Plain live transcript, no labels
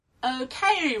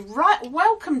Okay, right.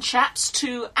 Welcome, chaps,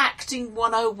 to Acting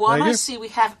 101. I see we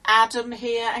have Adam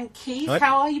here and Keith. Right.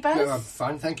 How are you both? I'm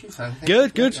fine, thank you.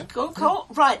 Good. Cool.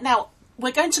 Right, now,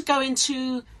 we're going to go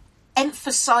into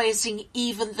emphasising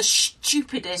even the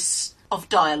stupidest of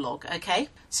dialogue, okay?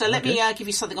 So let me give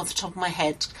you something off the top of my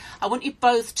head. I want you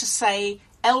both to say,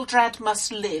 Eldrad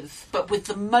must live, but with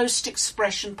the most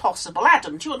expression possible.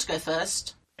 Adam, do you want to go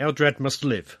first? Eldrad must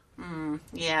live.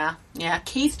 Yeah.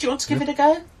 Keith, do you want to give it a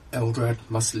go? Eldrad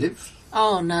must live.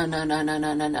 Oh, no.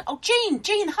 Oh, Jean,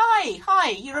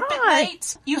 hi. You're a bit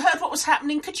late. You heard what was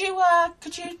happening. Could you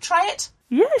try it?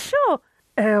 Yeah, sure.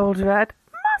 Eldrad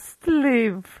must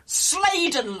live.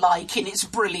 Sladen-like in its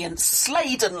brilliance.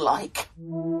 Sladen-like.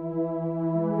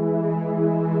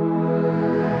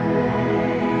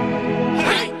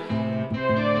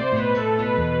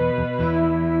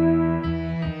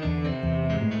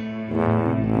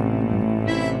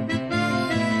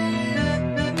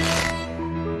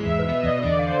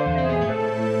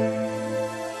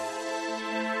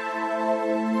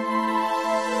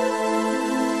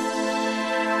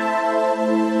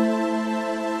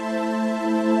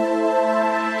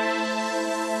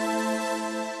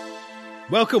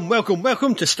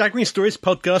 Welcome to Staggering Stories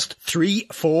Podcast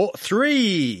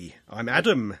 343. I'm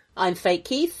Adam. I'm Fake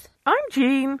Keith. I'm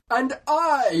Jean. And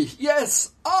I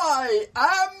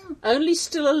am... Only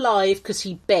still alive because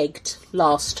he begged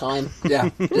last time. Yeah,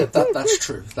 that's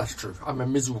true. I'm a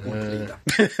miserable leader.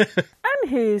 And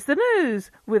here's the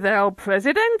news with El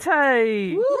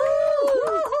Presidente.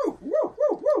 Woo-hoo!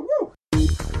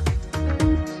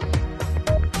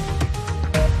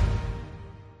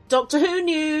 Doctor Who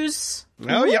news.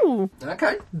 Oh, yeah.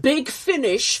 Okay. Big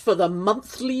finish for the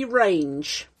monthly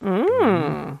range.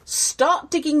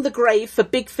 Start digging the grave for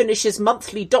Big Finish's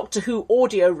monthly Doctor Who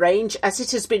audio range as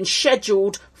it has been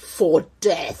scheduled for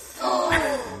death.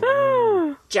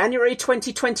 January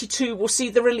 2022 will see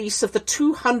the release of the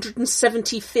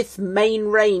 275th main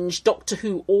range Doctor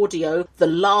Who audio, the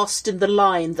last in the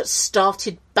line that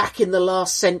started back in the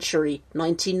last century,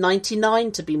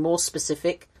 1999 to be more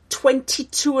specific.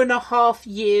 22 and a half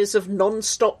years of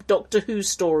non-stop Doctor Who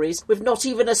stories with not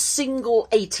even a single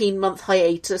 18-month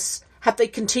hiatus. Had they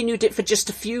continued it for just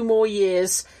a few more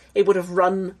years, it would have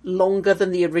run longer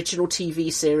than the original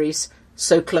TV series.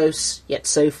 So close, yet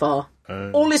so far.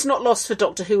 All is not lost for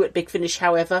Doctor Who at Big Finish,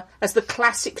 however, as the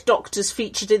classic Doctors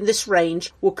featured in this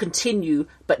range will continue,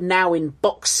 but now in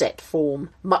box set form,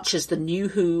 much as the New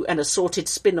Who and assorted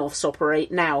spin-offs operate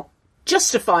now.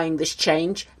 Justifying this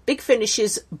change, Big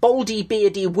Finish's boldy,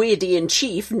 beardy, weirdy in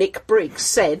chief, Nick Briggs,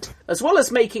 said, as well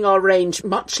as making our range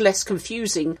much less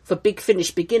confusing for Big Finish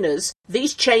beginners,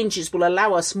 these changes will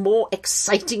allow us more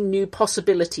exciting new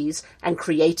possibilities and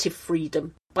creative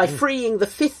freedom. By freeing the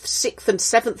 5th, 6th and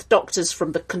 7th Doctors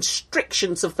from the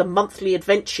constrictions of the monthly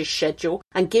adventure schedule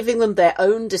and giving them their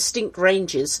own distinct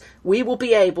ranges, we will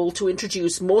be able to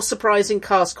introduce more surprising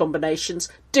cast combinations,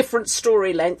 different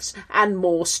story lengths and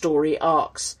more story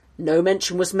arcs. No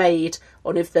mention was made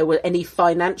on if there were any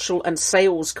financial and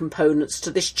sales components to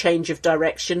this change of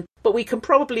direction, but we can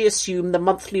probably assume the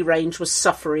monthly range was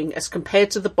suffering as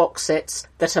compared to the box sets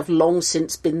that have long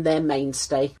since been their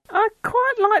mainstay. I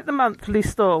quite like the monthly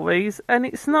stories, and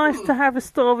it's nice to have a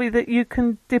story that you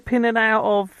can dip in and out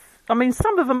of. I mean,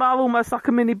 some of them are almost like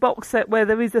a mini box set where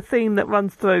there is a theme that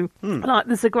runs through, like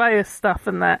the Zagreus stuff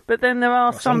and that. But then there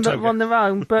are some that are on their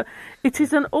own. But it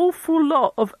is an awful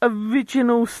lot of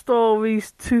original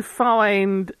stories to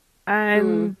find,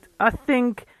 and I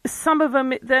think some of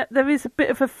them, there is a bit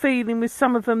of a feeling with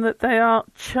some of them that they are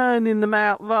churning them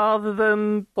out rather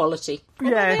than quality.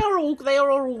 Yeah, they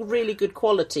are all really good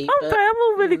quality. Oh, they are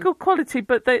all really good quality,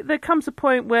 but there comes a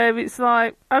point where it's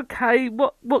like, okay,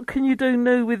 what can you do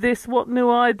new with this? What new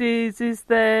ideas is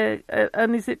there,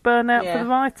 and is it burnout for the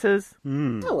writers?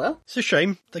 Oh well, it's a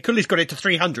shame. They could at least got it to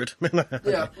 300.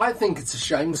 Yeah, I think it's a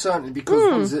shame, certainly, because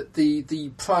what was it, the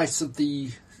price of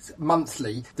the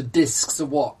monthly, the discs are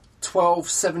what? 12,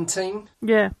 17?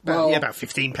 Yeah. Well, about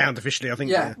 £15 officially, I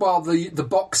think. Yeah, well, the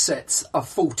box sets are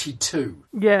 42.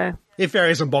 Yeah. It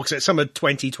varies on box sets. Some are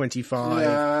 20, 25.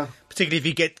 Yeah. Particularly if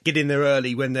you get in there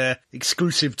early when they're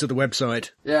exclusive to the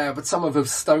website. Yeah, but some of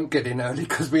us don't get in early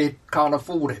because we can't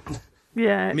afford it.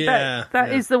 Yeah,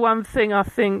 that is the one thing I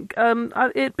think.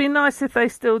 It'd be nice if they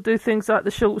still do things like the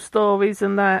short stories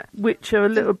and that, which are a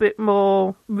little bit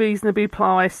more reasonably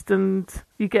priced and,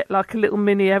 you get like a little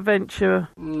mini adventure.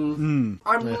 I'm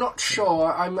not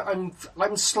sure.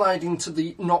 I'm sliding to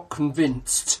the not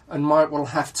convinced, and might well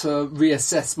have to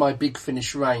reassess my Big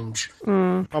Finish range.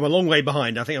 I'm a long way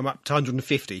behind. I think I'm up to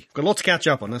 150. Got a lot to catch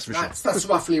up on, that's for sure. That's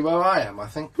roughly where I am, I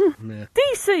think.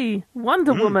 DC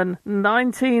Wonder Woman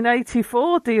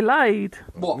 1984 delayed.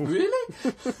 What, really?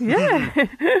 Yeah.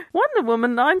 Wonder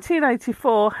Woman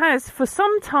 1984 has for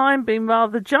some time been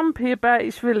rather jumpy about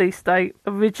its release date.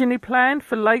 Originally planned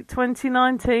for late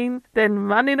 2019, then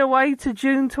running away to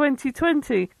June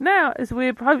 2020. Now, as we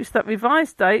approach that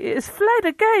revised date, it has fled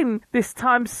again, this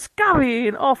time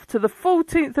scurrying off to the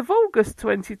 14th of August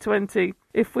 2020.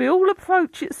 If we all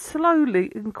approach it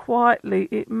slowly and quietly,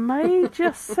 it may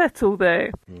just settle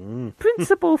there.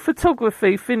 Principal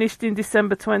photography finished in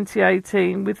December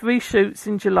 2018 with reshoots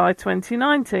in July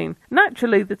 2019.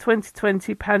 Naturally, the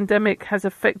 2020 pandemic has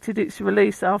affected its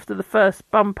release after the first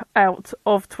bump out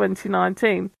of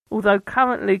 2019. Although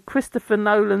currently Christopher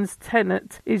Nolan's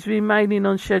Tenet is remaining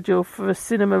on schedule for a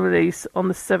cinema release on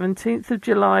the 17th of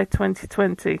July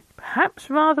 2020. Perhaps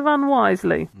rather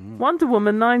unwisely. Wonder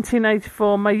Woman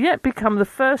 1984 may yet become the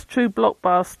first true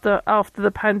blockbuster after the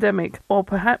pandemic, or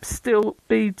perhaps still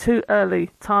be too early.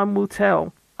 Time will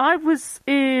tell. I was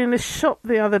in a shop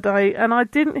the other day and I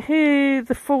didn't hear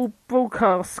the full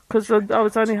broadcast because I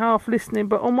was only half listening,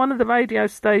 but on one of the radio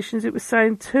stations it was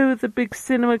saying 2 of the big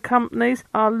cinema companies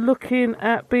are looking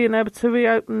at being able to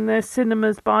reopen their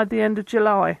cinemas by the end of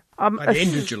July. By the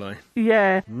end of July?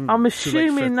 Yeah. I'm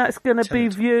assuming that's going to be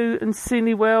View and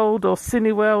Cineworld, or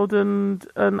Cineworld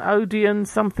and Odeon,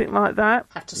 something like that.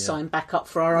 Have to sign back up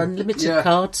for our unlimited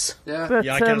cards. Yeah. But,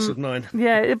 I cancelled mine.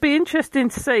 Yeah, it'd be interesting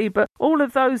to see, but all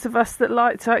of those of us that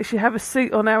like to actually have a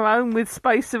seat on our own with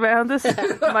space around us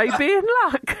may be in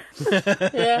luck.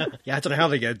 Yeah. Yeah, I don't know how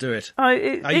they're going to do it. Are Are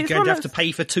you going to have to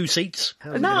pay for 2 seats?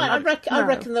 No, I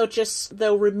reckon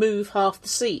they'll remove half the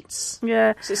seats.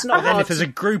 Yeah. So it's not And then hard if there's a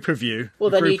group of you, well,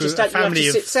 then you a have to family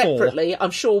sit of 4, separately.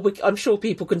 I'm sure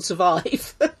people can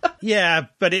survive. yeah,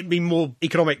 but it'd be more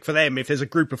economic for them if there's a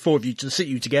group of 4 of you to sit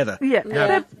you together. Yeah.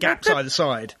 Have gaps either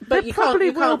side. But They you probably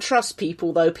will- can't trust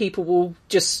people, though. People will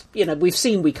just, we've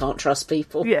seen we can't trust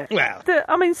people. Yeah. Well.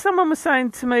 Someone was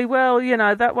saying to me, well,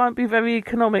 that won't be very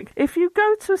economic. If you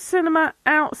go to a cinema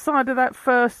outside of that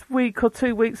first week or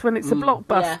 2 weeks when it's a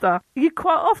blockbuster, you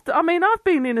quite often, I've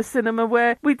been in a cinema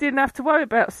where we didn't have to worry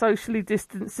about socially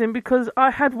distancing because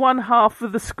I had one half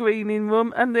of the screening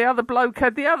room and the other bloke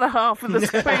had the other half of the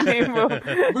screening room.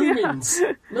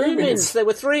 Moomins. There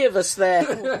were 3 of us there.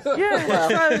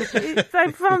 Yeah, so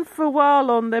they've run for a while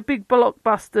on their big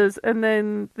blockbusters, and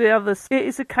then the others. It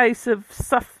is a case of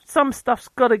some stuff's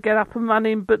got to get up and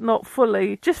running, but not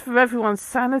fully, just for everyone's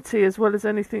sanity as well as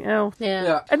anything else.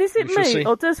 Yeah. And is it We shall me, see.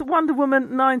 or does Wonder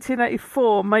Woman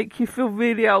 1984 make you feel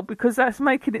really old? Because that's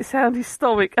making it sound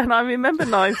historic, and I remember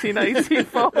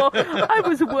 1984. I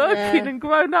was working and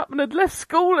grown up and had left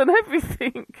school and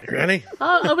everything. Really?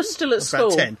 I was still at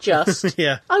school, 10. just.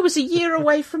 Yeah. I was a year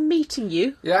away from meeting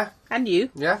you. Yeah. And you.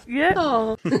 Yeah. Yeah.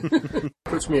 Oh.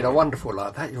 Puts me in a wonderful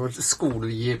like that. You were at school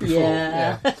the year before.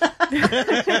 Yeah.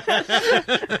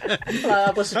 Well,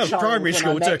 I was a child primary when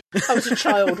school I was a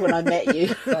child when I met you.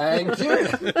 Thank you.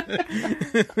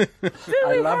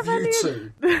 I love you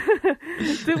too.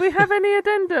 Do we have any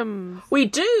addendums? We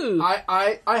do.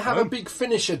 I have a Big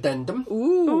Finish addendum.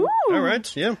 Ooh. All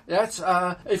right, yeah. Yes,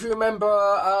 if you remember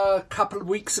a couple of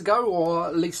weeks ago, or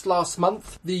at least last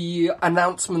month, the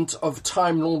announcement of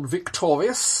Time Lord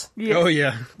Victorious. Yeah. Oh,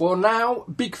 yeah. Well, now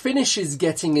Big Finish is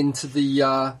getting into the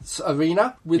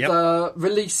arena with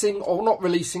releasing, or not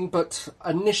releasing, but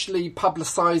initially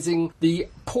publicising the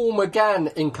Paul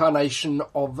McGann incarnation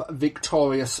of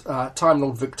Victorious, Time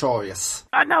Lord Victorious.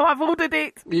 I know, I've ordered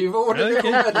it. You've ordered it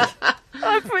already.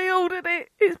 I pre-ordered it.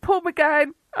 It's Paul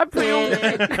McGann. I pre-ordered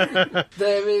it.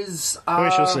 There is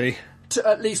We shall see.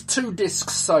 at least 2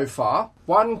 discs so far.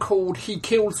 One called He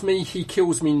Kills Me, He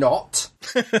Kills Me Not.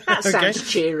 That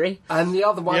sounds cheery. And the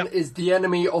other one is The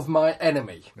Enemy of My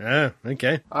Enemy. Ah,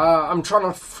 okay. I'm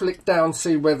trying to flick down,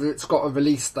 see whether it's got a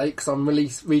release date, because I'm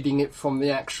reading it from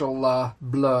the actual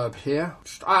blurb here.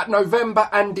 November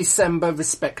and December,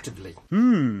 respectively.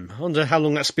 I wonder how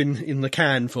long that's been in the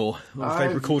can for, or if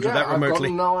they've recorded that remotely.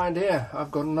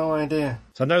 I've got no idea.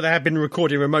 So I know they have been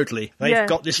recording remotely. They've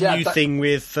got this new that- thing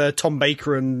with Tom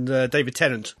Baker and David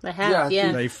Tennant. They have, yeah.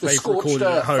 They've The Scorched recorded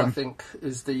Earth, at home. I think,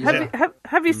 is the...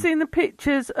 Have you seen the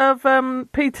pictures of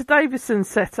Peter Davison's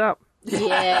setup?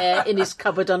 Yeah, in his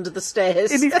cupboard under the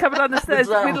stairs. In his cupboard under the stairs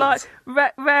With with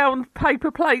like round paper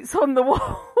plates on the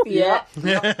wall. Yeah.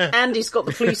 And he's got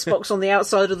the police box on the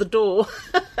outside of the door.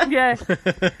 Yeah.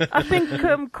 I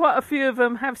think quite a few of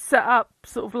them have set up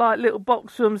sort of like little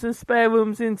box rooms and spare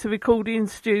rooms into recording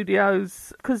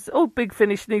studios, because all Big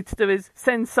Finish need to do is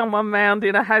send someone round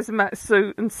in a hazmat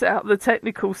suit and set up the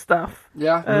technical stuff.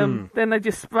 Yeah. Then they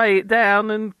just spray it down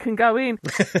and can go in.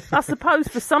 I suppose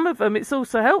for some of them it's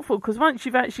also helpful, because once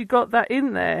you've actually got that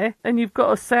in there and you've got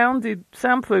a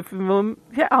soundproofing room,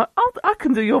 I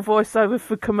can do your voiceover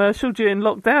for commercial during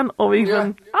lockdown or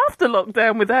even after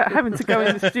lockdown without having to go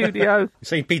in the studio.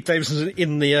 St. Pete Davidson's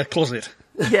in the closet.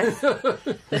 Yes.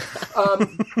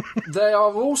 They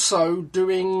are also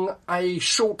doing a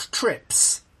short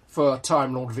trips for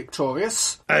Time Lord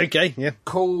Victorious Okay, yeah.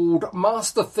 called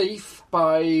Master Thief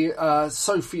by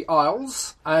Sophie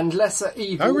Isles and Lesser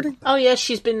Evil. Oh, really? Oh, yeah,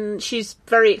 she's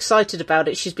very excited about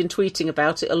it. She's been tweeting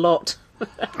about it a lot.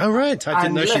 Oh, right. I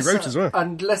didn't know she wrote as well.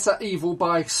 And Lesser Evil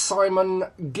by Simon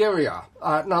Girrier.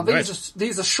 Now,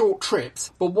 these are short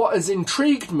trips, but what has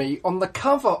intrigued me on the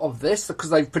cover of this, because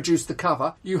they've produced the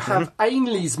cover, you have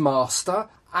Ainley's Master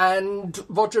and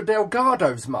Roger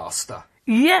Delgado's Master.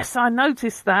 Yes, I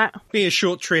noticed that. Being a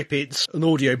short trip, it's an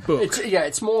audio book.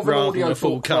 It's more of an Rather audio than a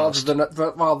full book cast.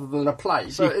 rather than a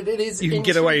play. So it is. You can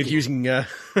get away with using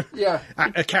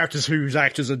characters whose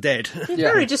actors are dead.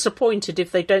 Very disappointed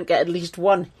if they don't get at least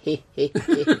one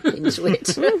into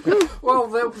it. Well,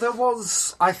 there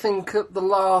was, I think, at the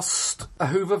last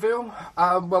Hooverville,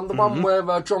 the one where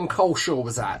John Coleshaw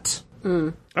was at.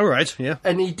 All right, yeah.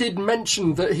 And he did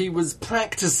mention that he was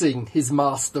practising his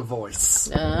master voice.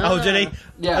 Oh, did he?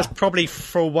 Yeah. That's probably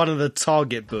for one of the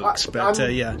Target books,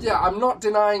 yeah. Yeah, I'm not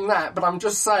denying that, but I'm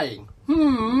just saying.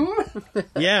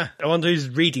 Yeah, I wonder who's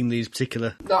reading these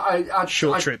particular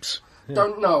short trips.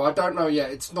 Don't know. I don't know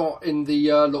yet. It's not in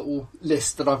the little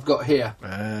list that I've got here.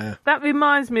 That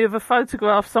reminds me of a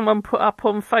photograph someone put up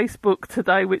on Facebook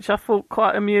today, which I thought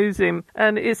quite amusing.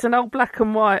 And it's an old black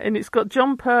and white, and it's got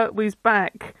John Pertwee's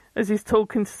back as he's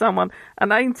talking to someone,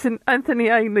 and Anthony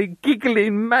Ainley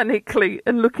giggling manically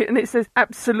and and it says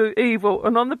absolute evil.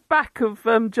 And on the back of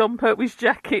John Pertwee's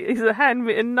jacket is a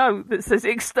handwritten note that says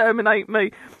exterminate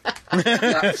me.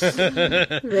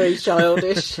 Very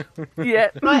childish. Yeah.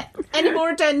 Right, any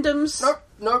more addendums?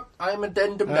 No, I'm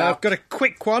addendum now. I've got a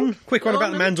quick one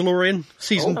about The Mandalorian,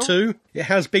 Season 2. It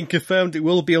has been confirmed it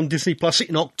will be on Disney Plus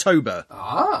in October.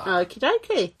 Okie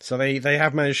dokie. So they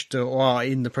have managed to, or are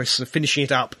in the process of finishing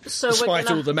it up, So despite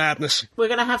all the madness. We're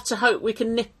going to have to hope we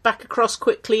can nip back across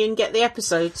quickly and get the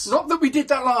episodes. Not that we did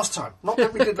that last time.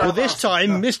 Well,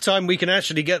 this time we can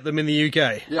actually get them in the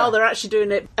UK. Yeah. Oh, they're actually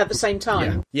doing it at the same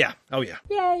time? Yeah. Oh, yeah.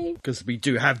 Yay. Because we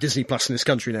do have Disney Plus in this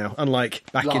country now, unlike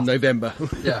back in November.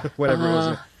 Yeah. Whatever it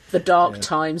was. The dark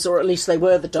times, or at least they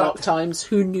were the dark times.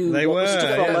 Who knew They what was were, to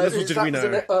yeah, follow? little did we know.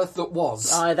 That was in Earth That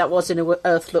Was. Aye, that was in a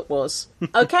Earth That Was.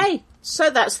 Okay, so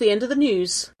that's the end of the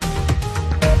news.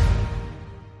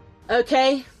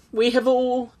 Okay, we have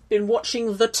all been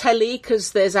watching the telly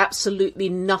because there's absolutely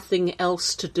nothing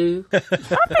else to do. I've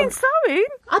been sewing.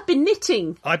 I've been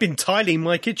knitting. I've been tiling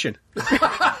my kitchen.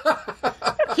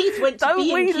 Keith went to Don't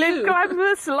B&Q. we live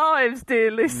glamorous lives,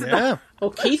 dear listener? Yeah. Oh,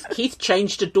 Keith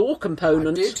changed a door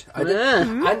component. I did.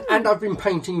 Yeah. And I've been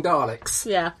painting Daleks.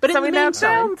 Yeah, but So in in the our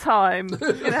meantime, downtime,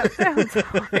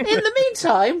 in the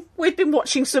meantime, we've been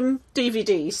watching some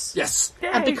DVDs. Yes.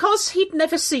 And because he'd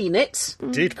never seen it,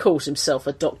 Did. calls himself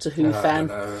a Doctor Who fan,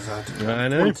 I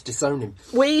know. Want to disown him.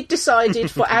 we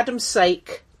decided for Adam's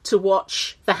sake to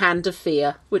watch The Hand of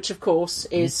Fear, which of course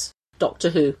is Doctor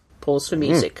Who. Pause for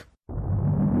music.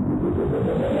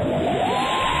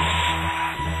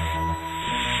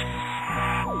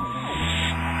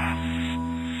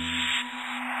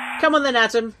 Come on then,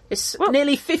 Adam. It's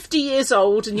nearly 50 years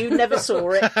old and you never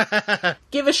saw it.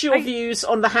 Give us your views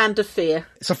on The Hand of Fear.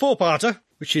 It's a 4-parter,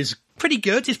 which is pretty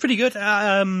good. It's pretty good.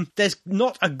 There's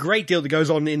not a great deal that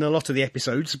goes on in a lot of the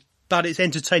episodes, but it's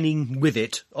entertaining with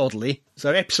it, oddly.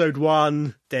 So episode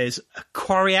 1, there's a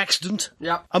quarry accident.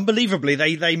 Yeah. Unbelievably,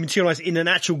 they materialise in an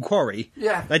actual quarry.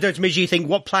 Yeah. They don't immediately think,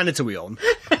 what planet are we on?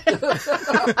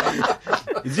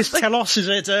 Is this Telos? Is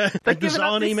it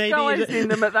Gazani, maybe? Is in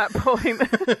them at that point.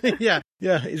 Yeah.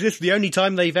 Is this the only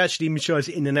time they've actually materialised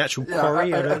in an actual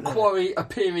quarry? A quarry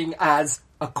appearing as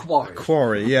a quarry.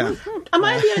 Quarry, yeah. Am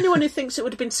I the only one who thinks it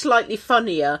would have been slightly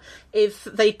funnier if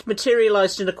they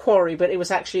materialised in a quarry, but it was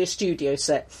actually a studio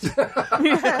set?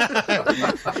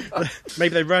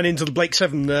 Maybe they ran into the Blake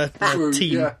 7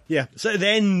 team. Yeah. So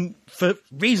then, for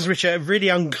reasons which are really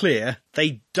unclear,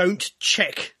 they don't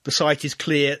check the site is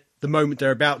clear the moment they're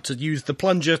about to use the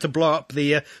plunger to blow up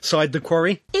the side of the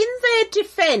quarry. In their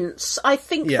defence, I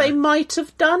think they might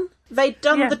have done. They'd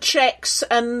done Yeah. the checks,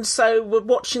 and so we're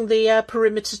watching the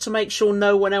perimeter to make sure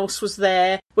no one else was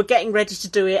there. We're getting ready to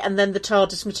do it, and then the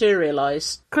TARDIS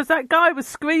materialised. Because that guy was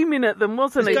screaming at them,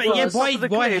 wasn't he? Yeah, At the top of the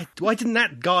cliff. why didn't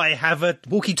that guy have a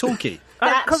walkie-talkie?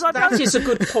 That is a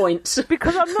good point.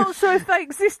 Because I'm not sure if they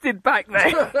existed back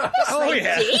then. Oh, They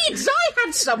yeah. did. I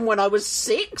had some when I was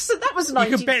 6, and that was You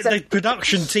can bet the 1970.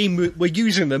 production team were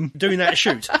using them doing that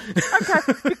shoot.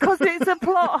 Because it's a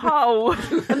plot hole.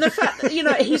 And the fact that,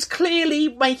 he's clearly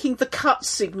making the cut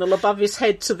signal above his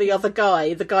head to the other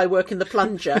guy, the guy working the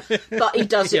plunger, but he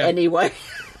does it Yeah. anyway.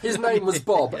 His name was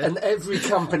Bob, and every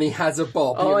company has a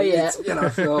Bob. Oh, yeah.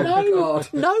 God.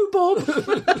 No,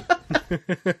 Bob.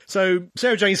 So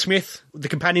Sarah Jane Smith, the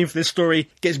companion for this story,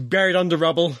 gets buried under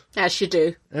rubble, As you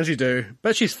do. as you do.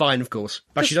 But she's fine, of course.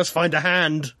 But she does find a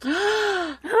hand.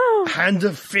 Hand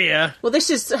of fear. Well, this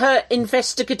is her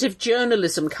investigative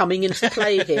journalism coming into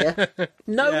play here.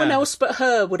 No Yeah. one else but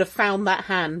her would have found that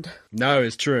hand. No,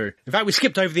 it's true. In fact, we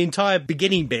skipped over the entire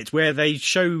beginning bit where they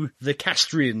show the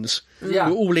Castrians Yeah.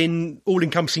 who are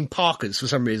all-encompassing parkas for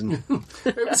some reason.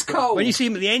 It was cold. When you see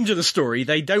them at the end of the story,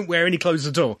 they don't wear any clothes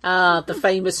at all. Ah, the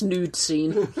famous nude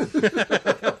scene.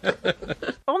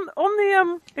 On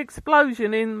the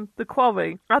explosion in the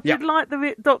quarry, I did Yeah. like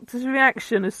the Doctor's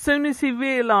reaction as soon as he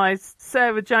realised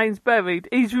Sarah Jane's buried.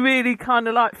 He's really kind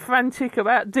of like frantic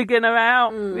about digging her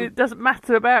out. It doesn't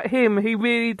matter about him. He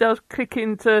really does kick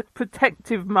into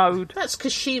protective mode. That's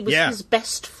because she was Yeah. his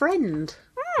best friend.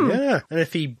 Yeah. And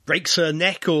if he breaks her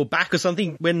neck or back or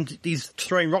something when he's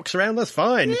throwing rocks around, that's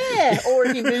fine. Yeah, or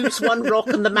if he moves one rock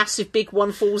and the massive big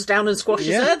one falls down and squashes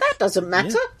Yeah. her, that doesn't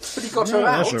matter. But he got her Oh,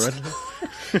 out. that's all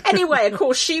right. Anyway, of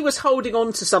course, she was holding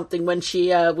on to something when she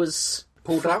was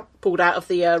Pulled out. pulled out of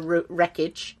the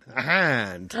wreckage. A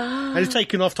hand. And it's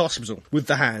taken off to hospital with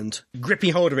the hand,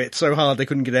 gripping hold of it so hard they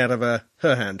couldn't get out of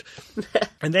her hand.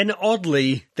 And then,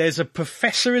 oddly, there's a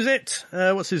professor, is it?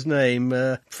 What's his name?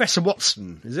 Professor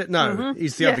Watson, is it? No,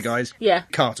 he's the Yes. other guy. Yeah.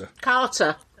 Carter.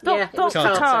 Carter. Yeah, it was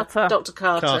Dr. Carter. Dr.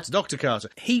 Carter. Dr. Carter.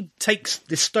 He takes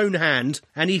this stone hand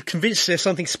and he's convinced there's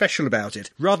something special about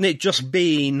it. Rather than it just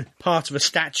being part of a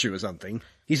statue or something,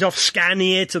 he's off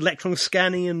scanning it, electron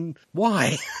scanning, and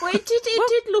why? Well, it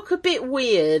did look a bit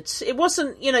weird. It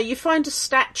wasn't, you find a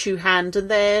statue hand and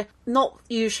they're not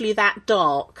usually that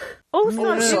dark. Also,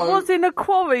 Also- it was in a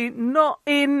quarry, not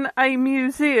in a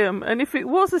museum. And if it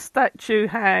was a statue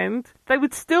hand, they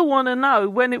would still want to know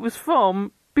when it was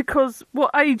from, because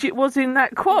what age it was in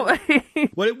that quarry.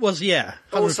 Well, it was, yeah,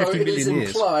 Also, 150 it is million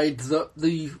years. implied that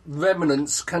the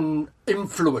remnants can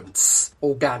influence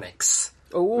organics.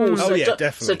 Ooh, so yeah,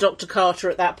 definitely. So Dr. Carter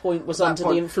at that point was under the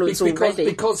point. influence Because- already.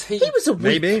 because he- was a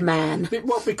weak Maybe. man.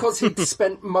 Well, because he'd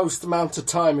spent most amount of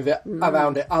time of it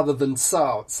around it other than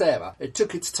Sarah. It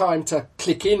took its time to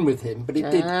click in with him, but it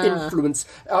did influence.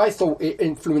 I thought it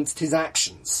influenced his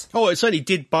actions. Oh, it certainly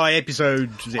did by episode,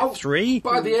 is it 3?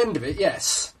 By the end of it,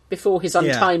 yes. Before his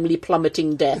untimely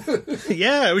plummeting death.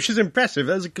 Yeah, which is impressive.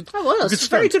 That was a good, Oh, well, good it's a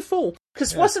very stunt. good fall.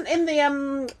 Because wasn't in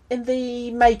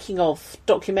the making of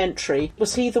documentary,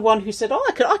 was he the one who said, "Oh,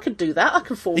 I could do that. I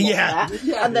can fall Yeah. off that,"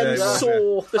 Yeah, and then yeah, it was,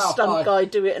 saw the How stunt high. guy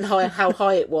do it and how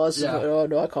high it was. Yeah. And went, oh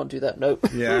no, I can't do that. Nope.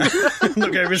 Yeah, I'm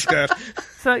not going to risk that.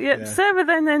 So, Sarah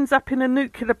then ends up in a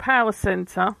nuclear power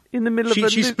centre in the middle of a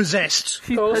She's possessed.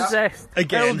 She's course. possessed.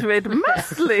 Again. Eldred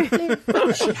mostly.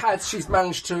 She's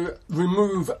managed to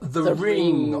remove the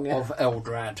ring of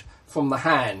Eldrad from the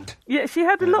hand. Yeah, she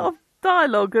had a lot of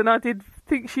dialogue, and I did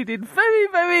think she did very,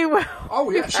 very well.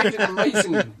 Oh, yeah, she did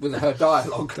amazing with her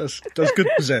dialogue. Does good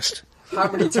possessed. How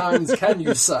many times can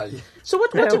you say? So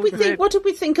what did we Eldred. think? What did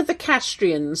we think of the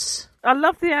Castrians? I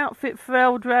love the outfit for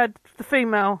Eldrad, the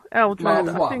female Eldrad. Mark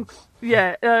I one.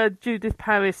 think, Judith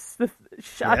Paris.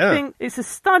 I Yeah. think it's a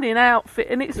stunning outfit,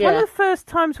 and it's one Yeah. of the first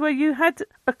times where you had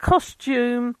a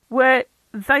costume where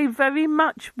they very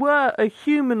much were a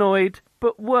humanoid,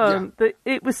 but weren't. That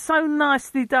it was so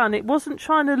nicely done. It wasn't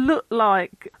trying to look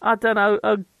like, I don't know,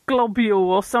 a globule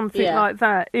or something Yeah. like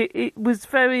that. It was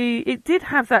very. It did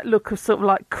have that look of sort of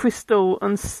like crystal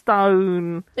and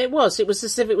stone. It was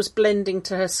as if it was blending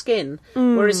to her skin,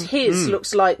 whereas his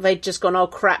looks like they'd just gone, "Oh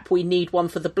crap, we need one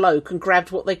for the bloke," and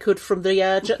grabbed what they could from the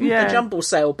jumble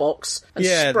sale box and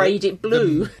sprayed it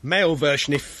blue. The male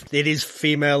version, if it is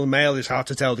female and male, it's hard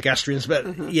to tell the Castrians,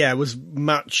 but yeah, it was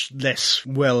much less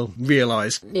well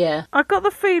realised. Yeah. I got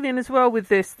the feeling as well with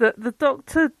this that the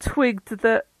Doctor twigged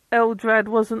that Eldrad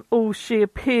wasn't all she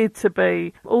appeared to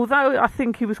be. Although I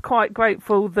think he was quite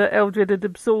grateful that Eldrad had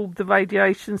absorbed the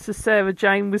radiation so Sarah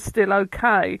Jane was still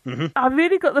okay. I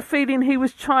really got the feeling he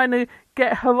was trying to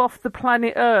get her off the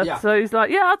planet Earth. Yeah. So he's like,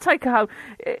 yeah, I'll take her home.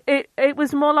 It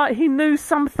was more like he knew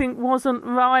something wasn't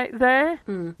right there.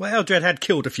 Well, Eldred had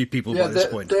killed a few people by this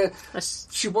point.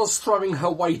 She was throwing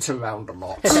her weight around a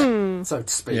lot, so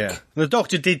to speak. Yeah. The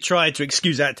Doctor did try to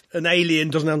excuse that. An alien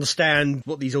doesn't understand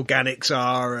what these organics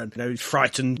are, and he's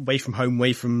frightened, away from home,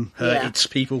 away from its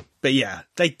people. But yeah,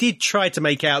 they did try to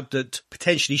make out that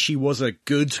potentially she was a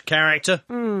good character.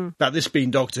 About this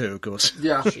being Doctor Who, of course.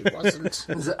 Yeah. She wasn't.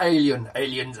 It's an alien.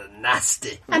 Aliens are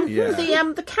nasty. And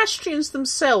the Castrians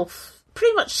themselves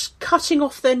pretty much cutting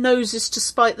off their noses to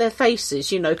spite their faces,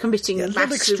 committing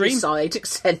mass suicide,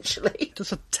 essentially.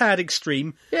 Just a tad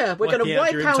extreme. Yeah, we're going to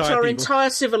wipe out our entire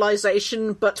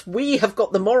civilization, but we have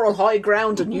got the moral high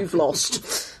ground and you've lost.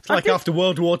 It's like after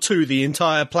World War II, the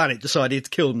entire planet decided to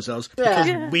kill themselves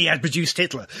because we had produced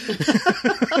Hitler.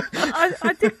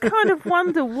 I did kind of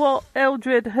wonder what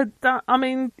Eldred had done. I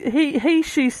mean,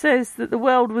 she says that the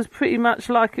world was pretty much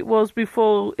like it was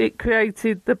before it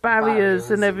created the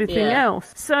barriers and everything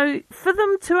else. So for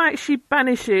them to actually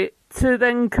banish it, to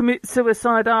then commit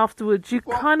suicide afterwards, you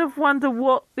kind of wonder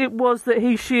what it was that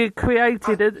she had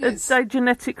created. Had they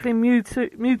genetically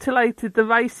mutilated the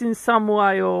race in some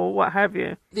way or what have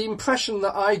you? The impression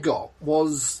that I got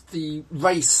was the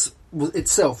race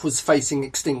itself was facing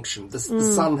extinction. The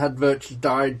sun had virtually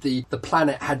died, the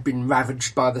planet had been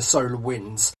ravaged by the solar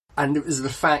winds. And it was the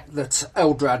fact that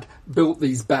Eldrad built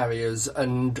these barriers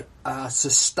and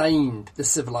sustained the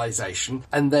civilization,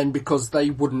 and then because they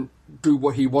wouldn't do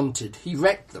what he wanted, he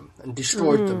wrecked them and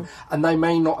destroyed them, and they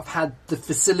may not have had the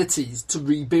facilities to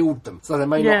rebuild them, so they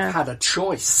may not have had a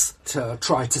choice to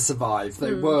try to survive.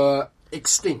 They were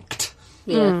extinct.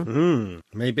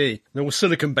 Maybe. They're all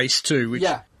silicon-based too. Which,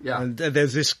 and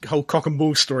there's this whole cock and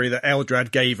bull story that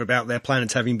Eldrad gave about their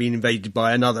planet having been invaded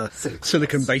by another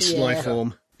silicon-based life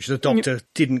form, which the Doctor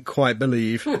didn't quite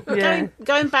believe.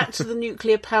 Going back to the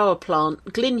nuclear power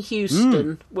plant, Glyn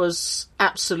Houston was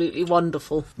absolutely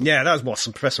wonderful. Yeah, that was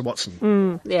Professor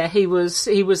Watson. Yeah, he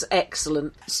was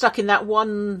excellent. Stuck in that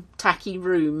one tacky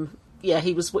room. Yeah,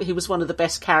 he was one of the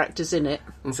best characters in it.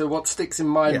 And so what sticks in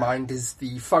my mind is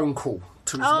the phone call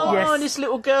to his wife. And his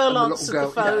little girl answered the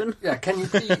phone. Yeah, can you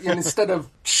please, instead of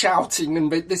shouting,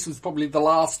 and this was probably the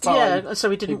last time. Yeah,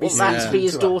 so he didn't want that to be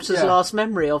his daughter's last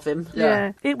memory of him.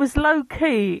 Yeah. It was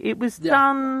low-key. It was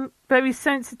done very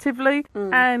sensitively,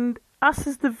 and us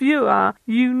as the viewer,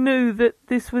 you knew that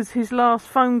this was his last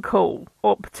phone call,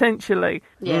 or potentially.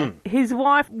 Yeah. His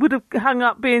wife would have hung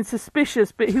up being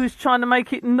suspicious, but he was trying to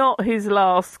make it not his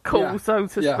last call, so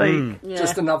to speak.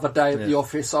 Just another day at the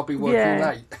office, I'll be working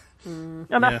late.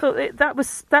 And I thought that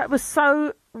was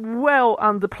so well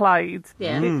underplayed.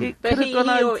 Yeah, but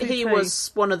he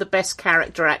was one of the best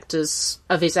character actors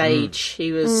of his age.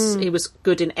 He was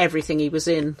good in everything he was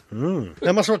in.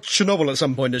 I must watch Chernobyl at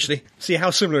some point, actually. See how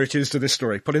similar it is to this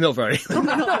story. Probably not very.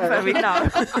 Not very, no.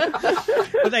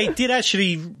 But they did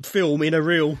actually film in a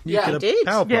real nuclear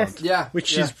power plant,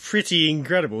 which is pretty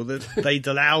incredible that they'd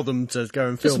allow them to go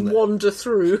and film Just wander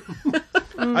through.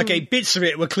 Okay, bits of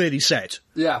it were clearly set.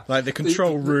 Yeah. Like the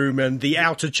control room and the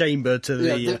outer chamber to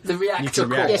the reactor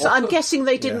core. Yes, I'm guessing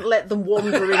they didn't let them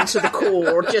wander into the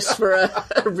core just for a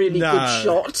really good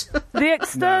shot. The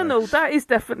external, that is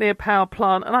definitely a power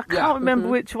plant, and I can't remember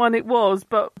which one it was,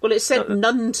 but... Well, it said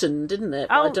Nunton, didn't it?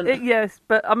 Oh, yes,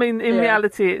 but I mean, in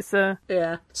reality, it's a...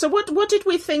 Yeah. So what did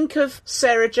we think of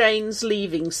Sarah Jane's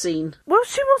leaving scene? Well,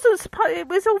 she wasn't... It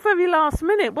was all very last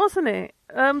minute, wasn't it?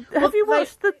 Have you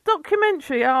watched the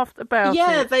documentary about it?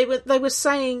 Yeah, they were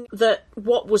saying that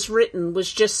what was written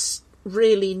was just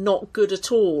really not good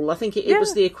at all. I think it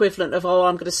was the equivalent of,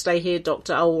 I'm going to stay here,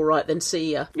 Doctor. Oh, all right, then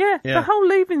see ya. Yeah, the whole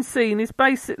leaving scene is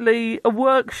basically a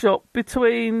workshop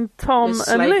between Tom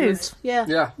and Liz.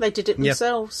 Yeah, they did it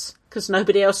themselves. Because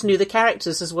nobody else knew the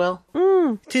characters as well.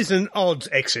 It is an odd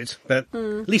exit, but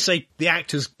at least the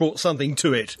actors brought something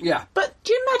to it. Yeah. But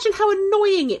do you imagine how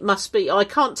annoying it must be? I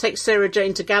can't take Sarah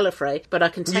Jane to Gallifrey, but I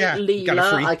can take Leela,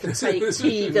 Gallifrey. I can take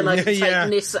Teague, and I can take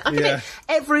Nissa. I can take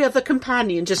every other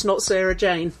companion, just not Sarah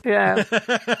Jane. Yeah.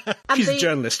 She's a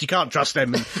journalist, you can't trust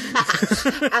them. And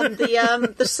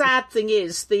the sad thing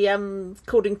is,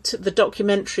 according to the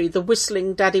documentary, the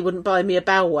whistling Daddy Wouldn't Buy Me a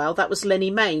Bow Wow, that was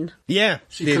Lenny Mayne. Yeah,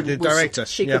 the director.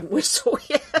 She couldn't whistle,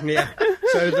 Yeah.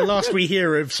 So the last we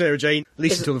hear of Sarah Jane, at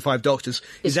least until the Five Doctors,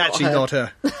 is actually not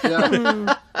her.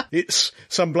 Yeah. It's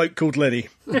some bloke called Lenny.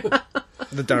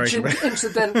 The direction.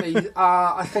 Incidentally,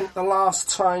 I think the last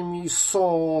time you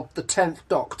saw the 10th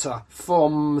Doctor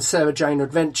from Sarah Jane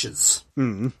Adventures,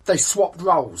 they swapped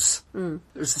roles. It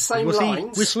was the same Was he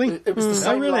lines. whistling? It was the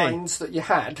same really? lines that you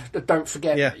had, the Don't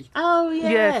Forget Me. Oh, yeah.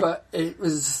 Yeah. But it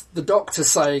was the Doctor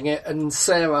saying it and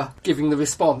Sarah giving the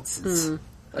responses.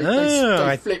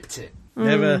 They flipped it.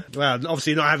 Never. Well,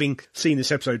 obviously not having seen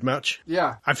this episode much.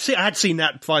 Yeah. I had seen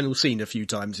that final scene a few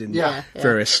times in Yeah.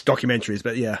 various documentaries,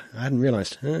 but yeah, I hadn't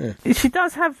realised. She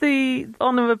does have the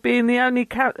honour of being the only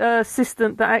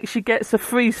assistant that actually gets a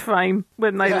freeze frame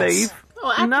when they Yes. leave.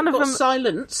 Oh, Abby None of got them.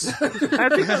 silence. I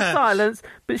think got silence,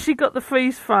 but she got the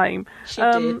freeze frame. She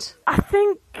did. I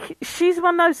think she's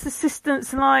one of those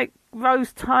assistants like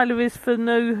Rose Tyler is for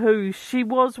New Who. She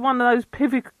was one of those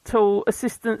pivotal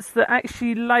assistants that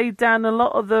actually laid down a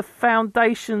lot of the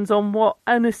foundations on what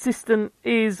an assistant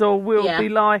is or will be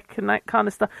like and that kind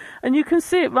of stuff. And you can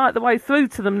see it right the way through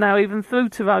to them now, even through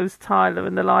to Rose Tyler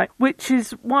and the like, which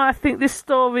is why I think this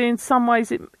story in some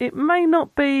ways it may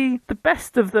not be the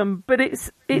best of them, but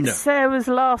it's Sarah's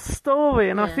last story,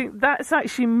 and I think that's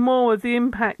actually more of the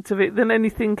impact of it than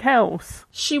anything else.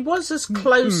 She was as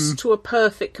close to a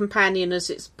perfect companion as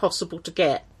it's possible to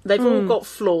get. They've all got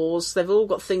flaws. They've all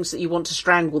got things that you want to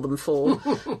strangle them for.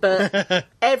 But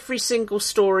every single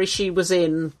story she was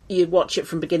in, you'd watch it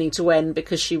from beginning to end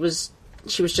because she was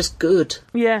just good.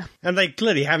 Yeah. And they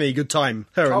clearly having a good time,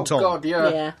 her Oh, and Tom. God, yeah.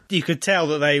 Yeah. You could tell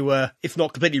that they were, if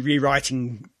not completely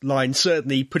rewriting lines,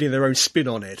 certainly putting their own spin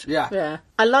on it. Yeah. Yeah.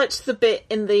 I liked the bit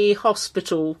in the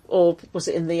hospital, or was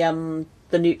it in the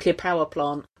nuclear power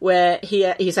plant, where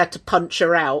he's had to punch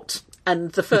her out.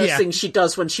 And the first thing she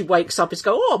does when she wakes up is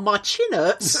go, "Oh, my chin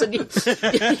hurts," and you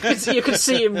can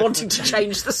see him wanting to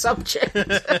change the subject.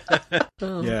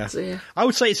 Dear. I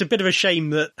would say it's a bit of a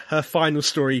shame that her final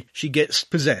story, she gets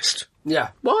possessed. Yeah.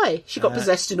 Why? She got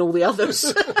possessed in all the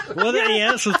others. Well,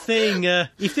 that's the thing.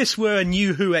 If this were a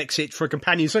New Who exit for a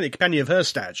companion, certainly a companion of her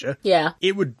stature,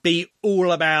 it would be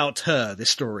all about her, this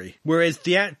story. Whereas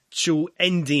the actual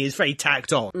ending is very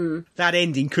tacked on. That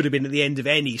ending could have been at the end of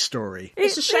any story.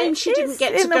 It's a shame she didn't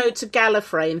get to go to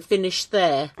Gallifrey and finish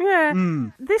there. Yeah.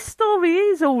 This story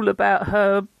is all about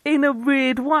her in a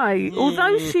weird way.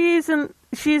 Although she isn't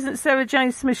Sarah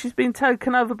Jane Smith, she's been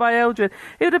taken over by Eldred.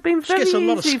 It would have been very gets a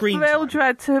lot of easy screen for time.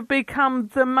 Eldred to have become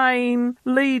the main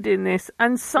lead in this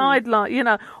and sideline,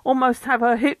 almost have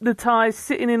her hypnotised,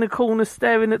 sitting in a corner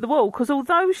staring at the wall. Because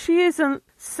although she isn't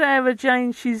Sarah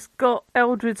Jane, she's got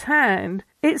Eldred's hand,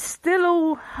 it's still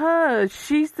all hers.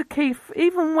 She's the key.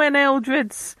 Even when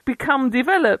Eldred's become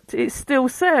developed, it's still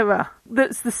Sarah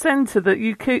that's the centre that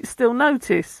you still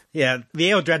notice. Yeah,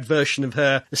 the Eldred version of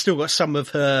her has still got some of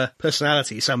her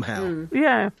personality somehow.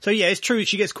 Yeah. So yeah, it's true,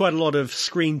 she gets quite a lot of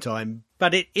screen time,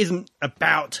 but it isn't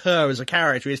about her as a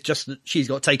character, it's just that she's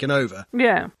got taken over.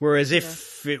 Yeah. Whereas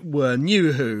if it were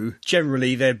New Who,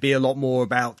 generally there'd be a lot more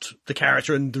about the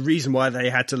character and the reason why they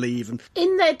had to leave. And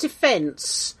In their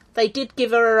defence, they did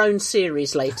give her own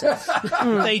series later.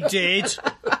 they did.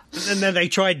 And then they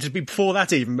tried to be before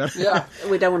that even. Yeah.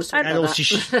 We don't want to talk And about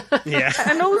also, that. yeah.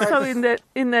 And also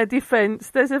in their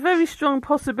defence, there's a very strong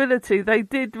possibility they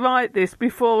did write this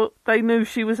before they knew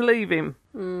she was leaving.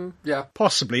 Yeah.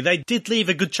 Possibly. They did leave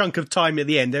a good chunk of time at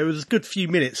the end. There was a good few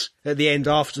minutes at the end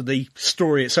after the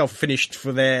story itself finished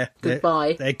for their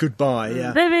Goodbye. Their goodbye,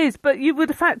 yeah. There is, but you would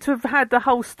have had to have had the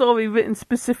whole story written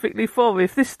specifically for her.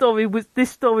 If this story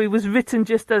was written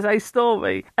just as a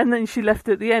story, and then she left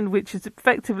at the end, which is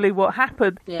effectively what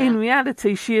happened. Yeah. In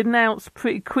reality, she announced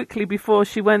pretty quickly before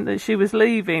she went that she was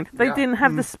leaving. They didn't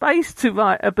have the space to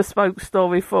write a bespoke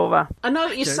story for her. I know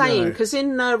what you're Don't saying, know. because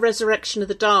in Resurrection of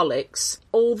the Daleks,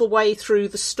 all the way through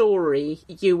the story,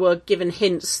 you were given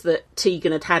hints that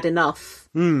Tegan had had enough.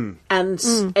 And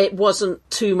it wasn't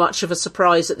too much of a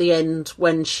surprise at the end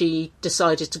when she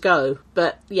decided to go.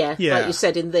 But yeah, like you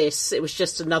said in this, it was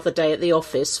just another day at the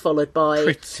office, followed by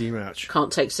Pretty much.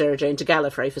 can't take Sarah Jane to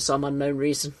Gallifrey for some unknown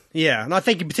reason. Yeah, and I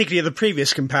think in particular the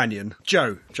previous companion,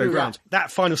 Jo Grant,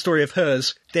 that final story of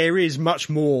hers, there is much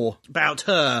more about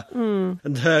her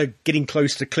and her getting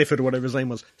close to Clifford or whatever his name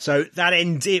was. So that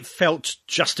end, it felt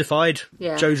justified,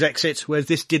 Yeah. Jo's exit, whereas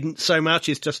this didn't so much.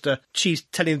 It's just she's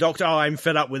telling the doctor, oh, I'm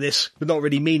fed up with this, but not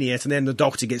really meaning it, and then the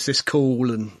doctor gets this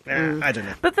call and I don't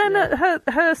know. But then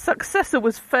her successor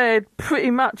was fared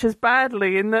pretty much as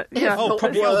badly in that,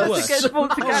 probably worse. Gets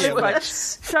brought to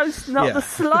Gallifrey. Shows not the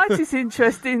slightest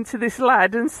interest into this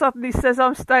lad and suddenly says,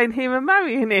 I'm staying here and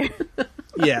marrying him.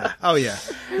 Yeah, oh yeah.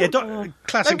 Yeah,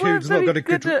 Classic They weren't Who's not very got a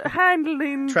good at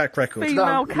handling track record. female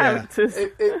No, characters.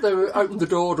 They opened the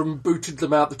door and booted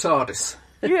them out the TARDIS.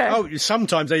 Yeah. Oh,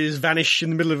 sometimes they just vanish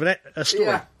in the middle of a story.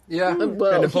 Yeah. Yeah. Well,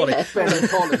 Ben and Polly. yeah. Ben and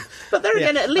Polly. But then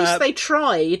again, at least they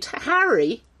tried.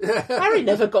 Harry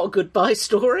never got a goodbye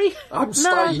story. I'm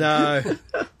staying. No.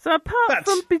 So apart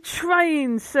from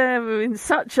betraying Sarah in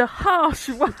such a harsh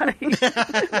way,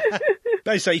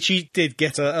 Basically, she did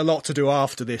get a lot to do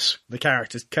after this. The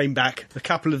characters came back a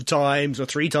couple of times, or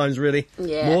 3 times really.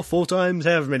 Yeah. More, 4 times,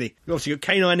 however many. You obviously got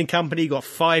Canine and Company, you got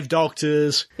 5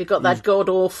 Doctors. We got that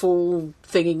god-awful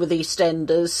thingy with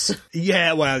EastEnders.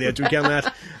 Yeah, well, yeah, do we count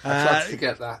that? I'd like to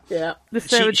get that. Yeah. the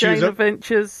Sarah she was Jane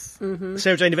Adventures.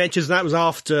 Sarah Jane Adventures, and that was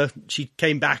after she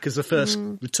came back as the first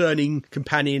returning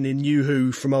companion in New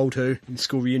Who from Old Who in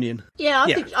School Reunion. Yeah,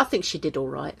 I think she did all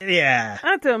right. Yeah.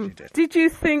 Adam, did you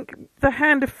think The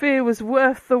Hand of Fear was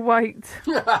worth the wait?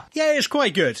 Yeah, it's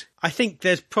quite good. I think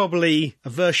there's probably a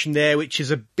version there which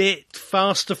is a bit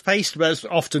faster paced, but that's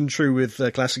often true with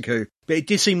Classic Who. But it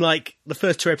did seem like the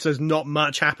first 2 episodes, not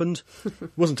much happened.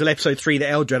 It wasn't until episode 3 that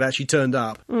Eldred actually turned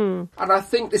up. And I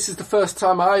think this is the first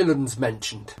time Ireland's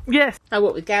mentioned. Yes. Oh,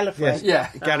 what, with Gallifrey?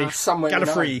 Yes. Yeah, somewhere in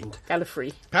Gallifrey. Ireland.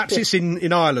 Gallifrey. Perhaps it's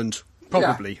in Ireland.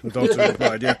 Probably. The Doctor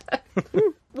replied, yeah.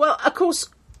 Well, of course,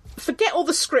 forget all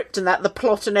the script and that, the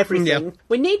plot and everything. Yeah.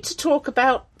 We need to talk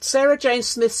about Sarah Jane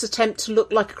Smith's attempt to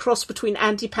look like a cross between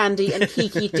Andy Pandy and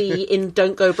Kiki D in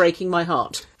Don't Go Breaking My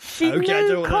Heart. She Okay, I knew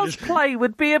don't want to cosplay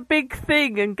would be a big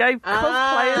thing and gave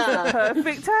cosplayers a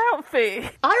perfect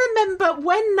outfit. I remember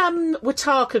when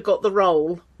Wataka got the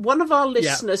role, one of our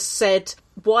listeners said,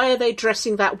 "Why are they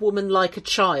dressing that woman like a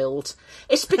child?"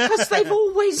 It's because they've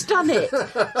always done it.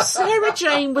 Sarah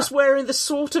Jane was wearing the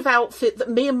sort of outfit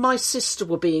that me and my sister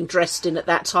were being dressed in at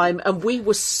that time, and we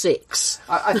were 6.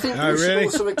 I think we should really?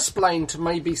 also explain to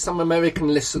maybe some American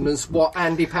listeners what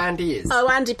Andy Pandy is. Oh,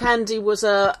 Andy Pandy was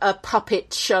a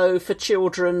puppet show for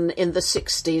children in the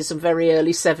 60s and very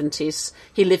early 70s.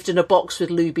 He lived in a box with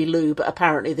Looby Loo, but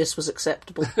apparently this was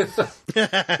acceptable.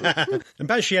 And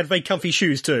perhaps she had very comfy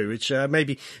shoes too, which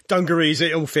maybe dungarees,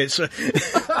 it all fits.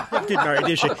 Didn't marry,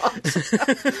 did she?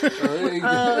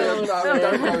 No,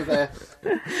 don't go there.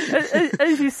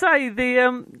 As you say,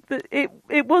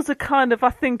 it was a kind of, I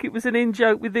think it was an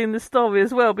in-joke within the story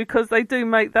as well, because they do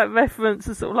make that reference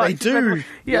as sort of like... They do.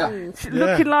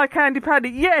 Looking like Andy Pandy.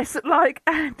 Yes, like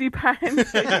Andy Pandy.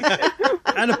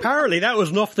 And apparently that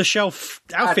was an off-the-shelf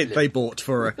outfit they bought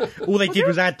for her. All they did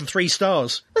was add the 3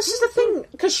 stars. This is the thing,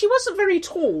 because she wasn't very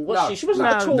tall, was she? She wasn't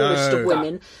the tallest of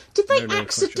women. Did they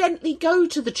accidentally go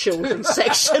to the children's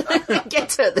section and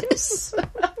get her this?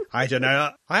 I don't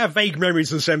know. I have vague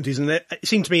memories of the 70s, and it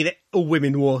seemed to me that all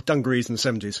women wore dungarees in the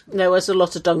 70s. There was a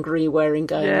lot of dungaree wearing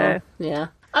going on. Yeah.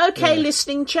 Okay,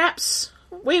 listening chaps.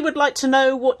 We would like to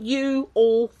know what you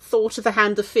all thought of The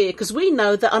Hand of Fear, because we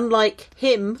know that unlike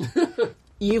him,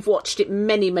 you've watched it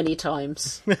many, many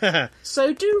times.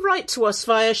 So do write to us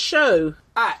via show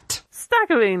At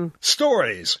Staggering.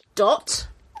 Stories.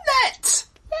 net.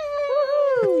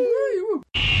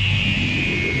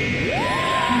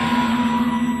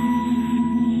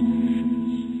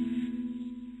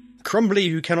 Crumbly,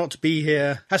 who cannot be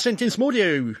here, has sent in some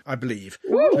audio, I believe,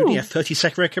 including a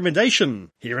 30-second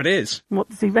recommendation. Here it is. What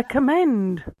does he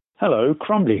recommend? Hello,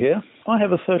 Crumbly here. I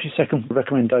have a 30-second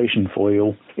recommendation for you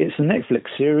all. It's the Netflix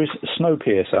series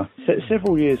Snowpiercer. Set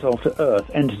several years after Earth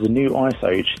enters the new ice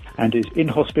age and is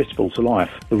inhospitable to life.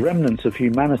 The remnants of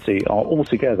humanity are all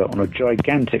together on a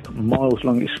gigantic,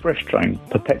 miles-long express train,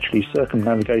 perpetually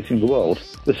circumnavigating the world.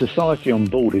 The society on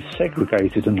board is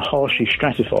segregated and harshly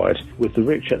stratified, with the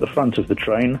rich at the front of the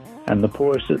train and the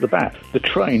poorest at the back. The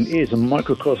train is a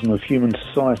microcosm of human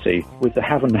society, with the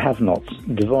have and have-nots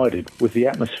divided, with the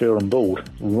atmosphere on board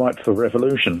ripe for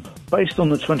revolution. Based on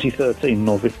the 2013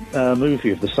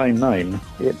 movie of the same name,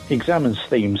 it examines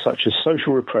themes such as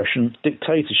social repression,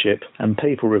 dictatorship, and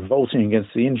people revolting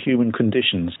against the inhuman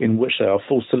conditions in which they are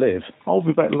forced to live. I'll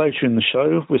be back later in the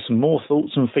show with some more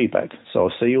thoughts and feedback, so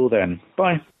I'll see you all then.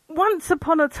 Bye. Once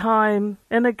upon a time,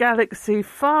 in a galaxy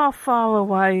far, far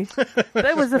away,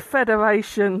 there was a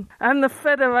federation, and the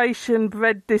federation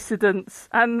bred dissidents,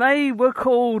 and they were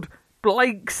called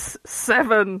Blake's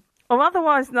Seven, or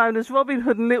otherwise known as Robin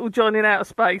Hood and Little John in outer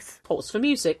space. Pause for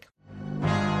music.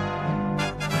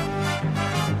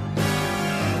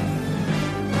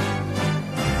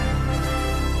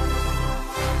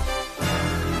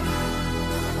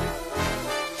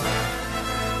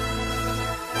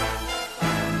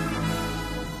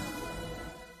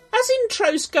 As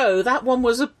intros go, that one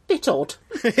was a bit odd.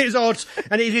 It's odd,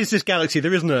 and it is this galaxy.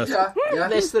 There is an Earth. Yeah.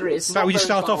 Yes, there is. In fact, we just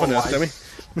start off on Earth, don't we?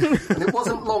 And it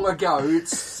wasn't long ago.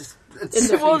 It's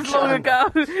It was long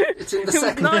ago. It's in the It was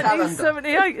second calendar.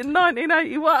 1978 and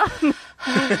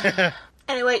 1981.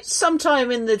 Anyway,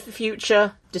 sometime in the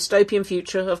future, dystopian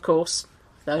future, of course,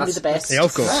 Only the best. Yeah,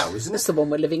 of course. Now, isn't That's it? the one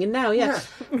we're living in now, yeah.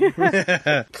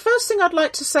 First thing I'd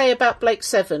like to say about Blake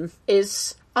Seven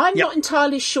is I'm not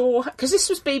entirely sure, because this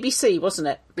was BBC, wasn't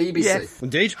it? BBC. Yes.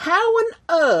 Indeed. How on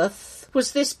earth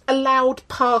was this allowed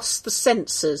past the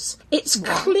censors? It's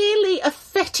clearly a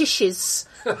fetish's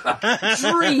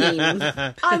dream.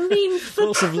 I mean, for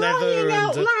Lots of leather crying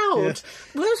out and, loud.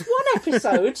 Well, there's one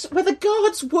episode where the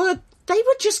guards they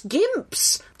were just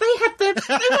gimps. They had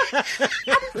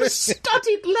the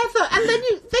studded leather, and then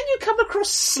you come across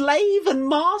slave and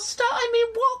master. I mean,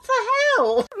 what the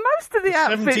hell? Most of the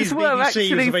outfits 70s were BBC was a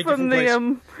actually very from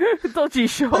different the dodgy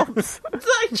shops.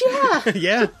 Like,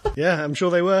 yeah. Yeah, I'm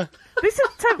sure they were. This is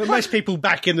But most people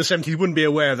back in the 70s wouldn't be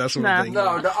aware of that sort of thing.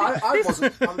 No, I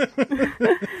wasn't.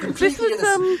 I'm completely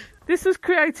innocent. This was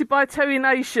created by Terry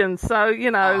Nation, so, the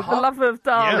love of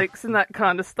Daleks and that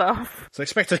kind of stuff. So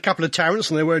expect a couple of Tarrants,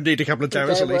 and there were indeed a couple of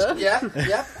Tarrants There at least. were.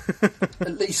 Yeah.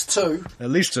 At least two. At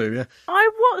least two, yeah. I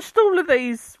watched all of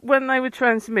these when they were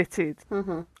transmitted.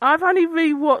 Mm-hmm. I've only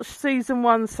rewatched season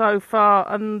 1 so far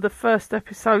and the first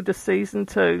episode of season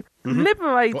 2.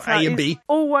 Liberator Well, A and B.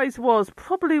 always was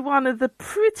probably one of the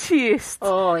prettiest,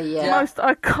 Oh, yeah. most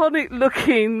iconic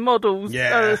looking models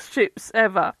Yeah. ships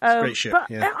ever. great ship,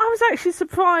 But yeah. I was actually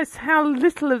surprised how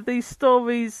little of these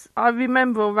stories I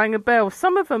remember or rang a bell.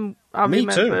 Some of them I Me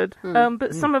too. remembered,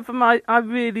 but some of them I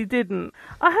really didn't.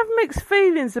 I have mixed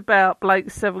feelings about Blake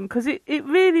Seven because it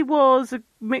really was a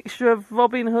mixture of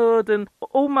Robin Hood and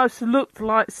almost looked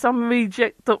like some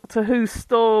reject Doctor Who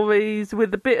stories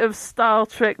with a bit of Star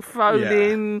Trek thrown Yeah.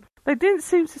 in. They didn't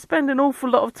seem to spend an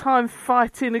awful lot of time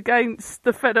fighting against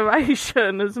the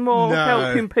Federation as more No.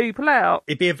 helping people out.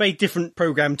 It'd be a very different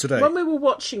programme today. When we were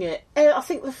watching it, I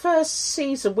think the first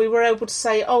season we were able to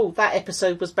say, oh, that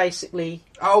episode was basically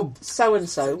Oh,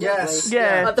 so-and-so, weren't Yes. we?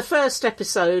 Yeah. Like the first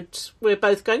episode, we were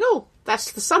both going, oh,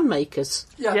 that's the Sunmakers.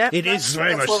 yeah. Yep. It is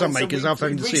very much That's what I said. Sunmakers. I've We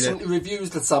having seen it. recently reviewed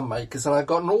the Sunmakers, and I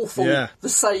got an awful, Yeah. the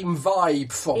same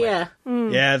vibe from it. Yeah.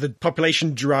 Yeah, the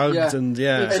population drugged Yeah. and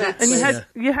yeah. Exactly. And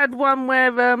you had one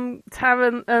where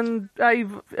Tarrant and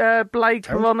Dave Blake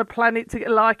were on a planet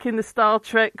like in the Star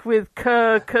Trek with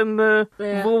Kirk and the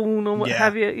Yeah. Vaughan or what Yeah.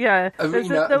 have you. Yeah,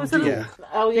 Arena there was and a Duel. Yeah.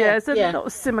 Oh, yeah, yeah. there's a lot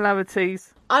of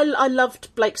similarities. I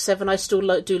loved Blake Seven. I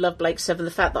still do love Blake Seven.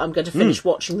 The fact that I'm going to finish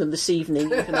watching them this evening,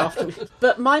 even after.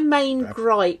 But my main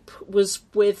gripe was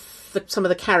with some of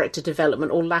the character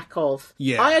development or lack of.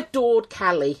 Yeah. I adored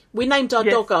Callie. We named our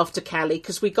Yes. dog after Callie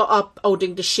because we got our Old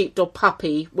English Sheepdog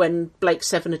puppy when Blake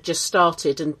Seven had just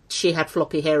started, and she had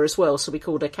floppy hair as well, so we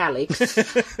called her Callie.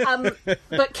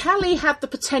 But Callie had the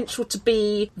potential to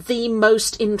be the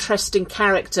most interesting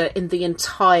character in the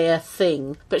entire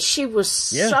thing, but she was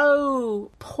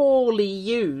so poorly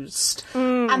used.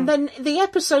 And then the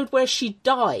episode where she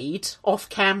died off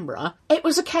camera, it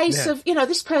was a case of,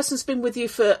 this person's been with you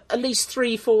for at least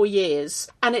 3-4 years,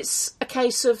 and it's a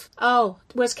case of, oh,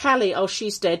 where's Callie? Oh,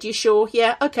 she's dead. You sure?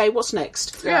 Yeah. Okay, what's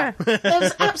next? Yeah,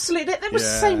 There's absolutely... That was the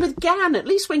same with Gan. At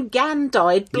least when Gan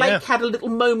died, Blake had a little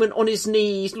moment on his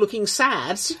knees looking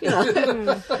sad,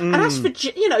 And as for,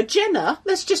 Jenna,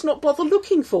 let's just not bother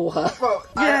looking for her. Well,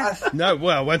 No,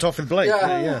 well, went off with Blake.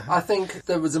 Yeah, I think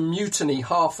there was a mutiny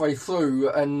halfway through,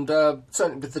 and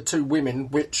certainly with the two women,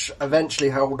 which eventually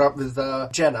held up with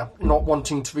Jenna not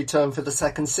wanting to return for the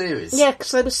second series. Yeah,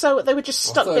 because they were just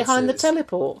stuck third behind the series.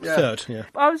 teleport. Yeah. Third, yeah.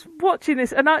 I was watching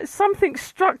this and something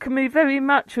struck me very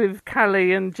much with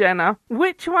Callie and Jenna.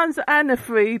 Which one's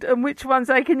Anna-Fried and which one's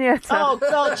Agnieszka? Oh,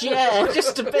 God, yeah,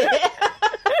 just a bit.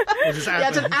 It You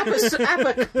had an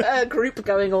ABBA group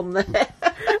going on there.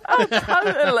 Oh,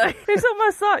 totally. It's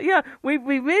almost like, we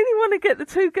really want to get the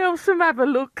two girls from ABBA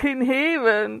looking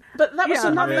here. But that was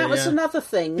another. Yeah, That was yeah. another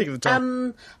thing. Think of the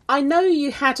time. I know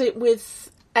you had it with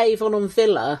Avon and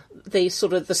Villa, the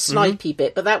sort of the snipey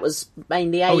bit, but that was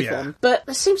mainly Avon. yeah. But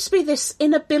there seems to be this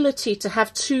inability to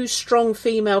have two strong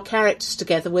female characters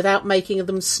together without making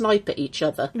them snipe at each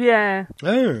other. Yeah.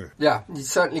 Oh. Yeah, you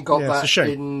certainly got Yeah, it's a that shame.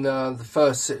 in the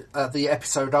first, the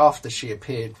episode after she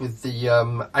appeared with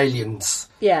the aliens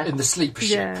Yeah. in the sleeper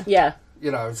ship. Yeah.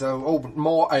 Yeah. So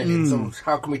more aliens. Oh,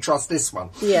 how can we trust this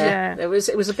one? Yeah. Yeah. It was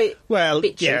a bit Well,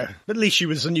 bitchy. yeah. At least she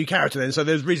was a new character then, so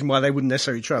there's a reason why they wouldn't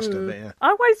necessarily trust her. But yeah. I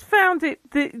always found it,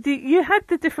 you had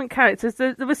the different characters.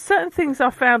 There were certain things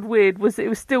I found weird, was it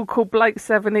was still called Blake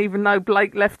 7 even though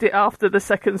Blake left it after the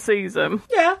second season.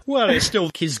 Yeah. Well, it's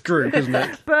still his group, isn't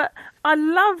it? But I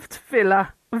loved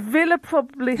Villa. Villa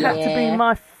probably had to be Yeah.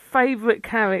 my favourite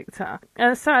character.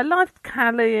 And so I loved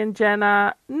Callie and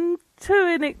Jenna to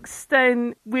an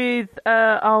extent with,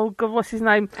 what's his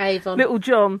name? Avon. Little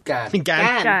John. Gan. Gan.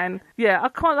 Gan. Gan. Yeah, I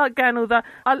quite like Gan, although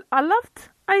I loved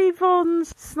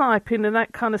Avon's sniping and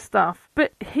that kind of stuff,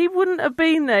 but he wouldn't have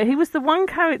been there. He was the one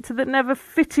character that never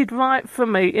fitted right for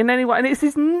me in any way, and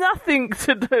it's nothing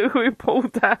to do with Paul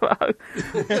Darrow.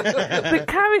 The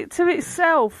character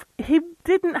itself, he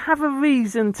didn't have a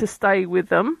reason to stay with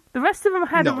them. The rest of them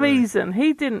had a reason.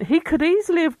 He didn't. He could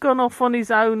easily have gone off on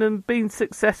his own and been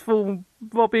successful,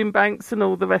 robbing banks and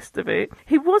all the rest of it.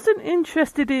 He wasn't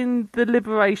interested in the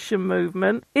liberation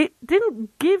movement. It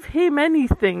didn't give him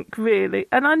anything, really,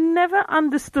 and I never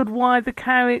understood why the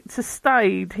character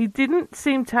stayed. He didn't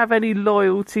seem to have any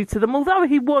loyalty to them, although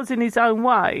he was in his own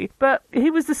way, but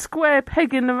he was the square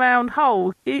peg in the round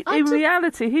hole. In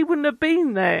reality, he wouldn't have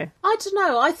been there. I don't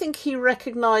know. I think he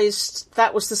recognised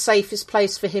that was the safest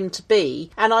place for him to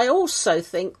be, and I also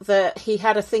think that he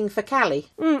had a thing for Callie.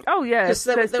 Oh yeah, because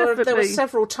there were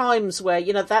several times where,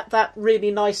 you know, that really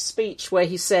nice speech where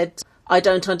he said, I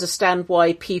don't understand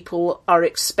why people are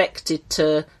expected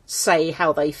to say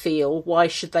how they feel. Why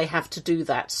should they have to do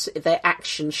that? Their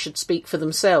actions should speak for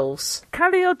themselves.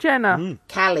 Callie or Jenna?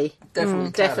 Callie.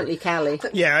 Definitely Callie.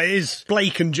 Yeah, it is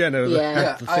Blake and Jenna.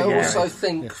 Yeah. I also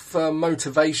think for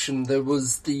motivation there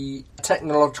was the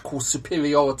technological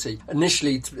superiority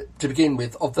initially to begin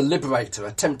with of the Liberator,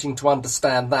 attempting to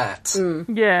understand that.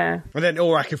 Yeah. And then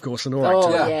Aurak, of course, and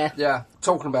Aurak too. Yeah.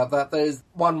 Talking about that, there's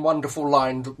one wonderful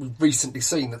line that we've recently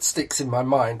seen that sticks in my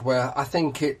mind where I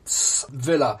think it's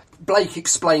Villa. Blake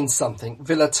explains something.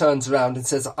 Villa turns around and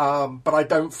says, but I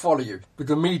don't follow you.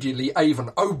 With immediately Avon,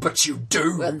 oh, but you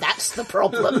do. And that's the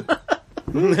problem.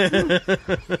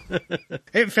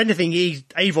 If anything,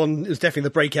 Avon is definitely the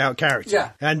breakout character.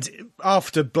 Yeah. And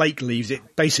after Blake leaves,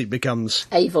 it basically becomes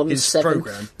Avon's his 7.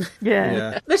 program.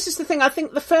 Yeah. This is the thing. I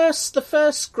think the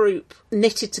first group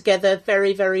knitted together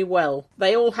very, very well.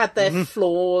 They all had their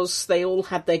flaws, they all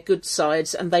had their good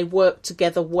sides, and they worked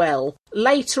together well.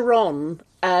 Later on,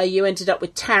 you ended up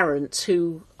with Tarrant,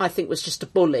 who I think was just a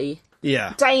bully.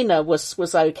 Yeah. Dana was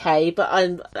okay, but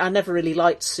I never really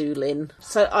liked Sue Lin.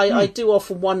 So I do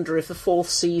often wonder if the 4th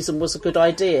season was a good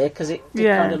idea, because it did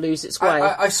kind of lose its way.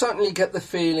 I certainly get the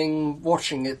feeling,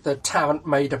 watching it, that Tarrant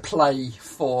made a play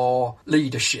for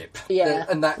leadership. Yeah.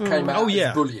 And that came out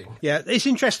as bullying. Yeah, it's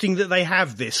interesting that they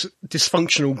have this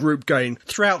dysfunctional group going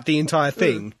throughout the entire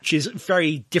thing, which is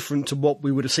very different to what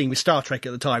we would have seen with Star Trek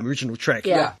at the time, original Trek,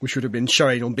 which would have been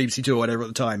showing on BBC Two or whatever at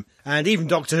the time. And even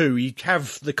Doctor Who, you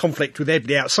have the conflict with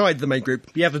everybody outside the main group.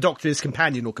 You have the Doctor as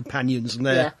companion or companions, and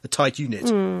they're a tight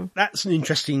unit. That's an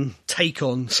interesting take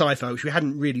on sci-fi, which we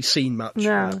hadn't really seen much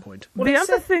at that point. Well, the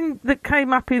other thing that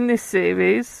came up in this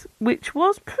series, which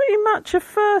was pretty much a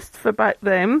first for back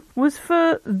then, was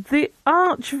for the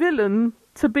arch-villain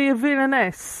to be a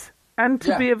villainess and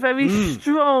to be a very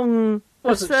strong,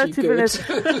 assertiveness,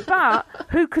 but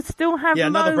who could still have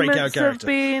moments of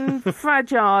being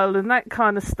fragile and that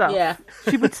kind of stuff. Yeah.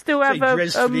 She would still have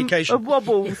a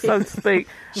wobble, so to speak.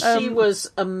 She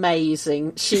was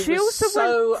amazing. She was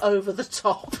so over the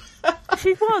top.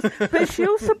 She was, but she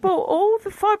also bought all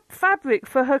the fabric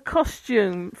for her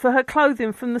costume, for her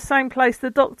clothing, from the same place the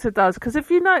Doctor does. Because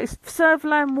if you notice,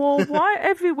 Servalan wore white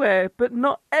everywhere, but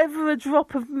not ever a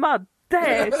drop of mud.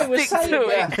 Stick to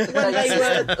it. When they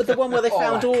were the one where they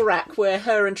found Aurak, where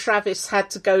her and Travis had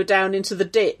to go down into the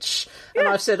ditch, and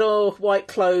I said, "Oh, white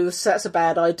clothes, that's a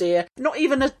bad idea." Not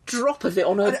even a drop of it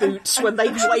on her boots when they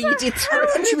waded through.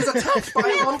 And she was attacked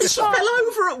by a monster. She fell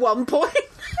over at one point.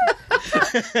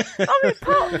 I mean,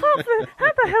 how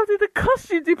the hell did the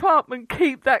costume department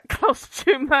keep that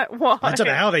costume that wide? I don't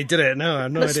know how they did it. No, I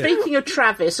have no idea. Speaking of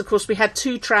Travis, of course, we had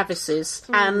 2 Travises,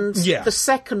 and the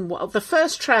second one, the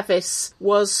first Travis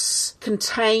was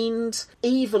contained,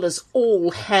 evil as all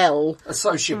hell. A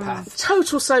sociopath.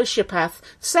 Total sociopath.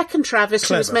 Second Travis,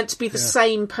 who was meant to be the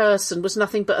same person, was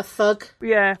nothing but a thug.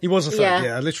 Yeah. He was a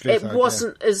thug, literally a thug. It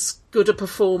wasn't as good a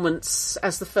performance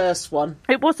as the first one.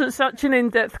 It wasn't such an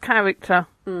in-depth character.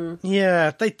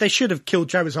 Yeah, they should have killed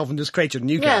Travis Hoff and just created a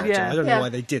new character. I don't know why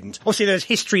they didn't. Obviously, there's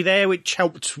history there which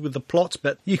helped with the plot,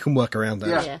 but you can work around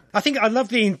that. Yeah. I think I love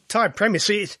the entire premise.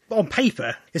 It's, on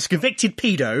paper, it's a convicted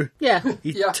pedo. Yeah.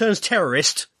 He turns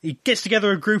terrorist. He gets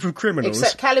together a group of criminals.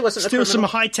 Except Callie wasn't a criminal. Steals some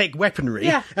high-tech weaponry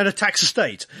and attacks a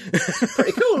state.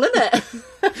 Pretty cool, isn't it?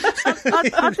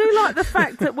 I do like the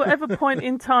fact that whatever point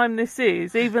in time this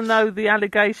is, even though the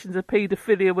allegations of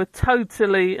paedophilia were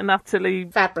totally and utterly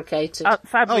fabricated.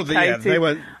 They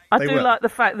weren't. I do like the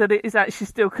fact that it is actually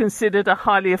still considered a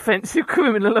highly offensive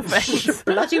criminal offence.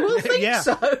 Bloody well think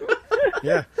so.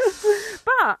 Yeah.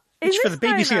 But It's for the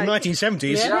BBC in the age-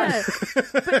 1970s. Yeah.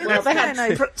 But in Well, this they day and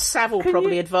had age- Savile Can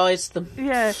probably you- advised them.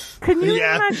 Yeah. Can you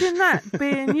Yeah. imagine that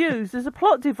being used as a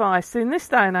plot device in this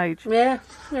day and age? Yeah,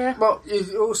 yeah. Well,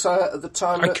 you also at the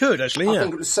time I could, actually, I yeah.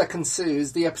 think it was second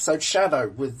series, the episode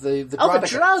Shadow with the Oh, the Gradigates.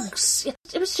 drugs! Yeah,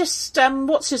 it was just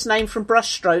what's his name from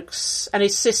Brushstrokes and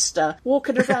his sister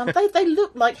walking around. they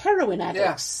look like heroin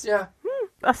addicts. Yeah.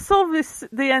 I saw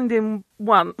the ending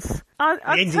once. I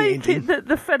ending, take ending. it that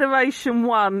the Federation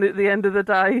won at the end of the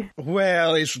day.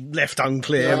 Well, it's left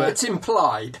unclear, but It's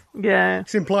implied. Yeah.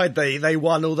 it's implied they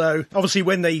won, although obviously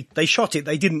when they shot it,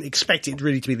 they didn't expect it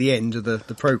really to be the end of the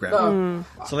programme.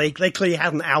 So they clearly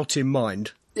had an out in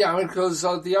mind. Yeah, because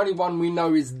the only one we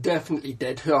know is definitely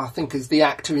dead, who I think is the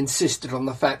actor insisted on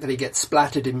the fact that he gets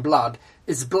splattered in blood,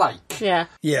 is Blake. Yeah.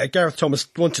 Yeah, Gareth Thomas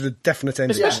wanted a definite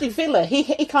ending. Especially Villa.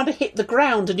 He kind of hit the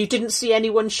ground and you didn't see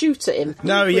anyone shoot at him.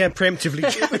 No, yeah, preemptively.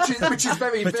 Which is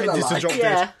very Pretended to Villa-like. drop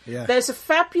Yeah. dead. Yeah. There's a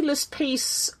fabulous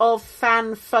piece of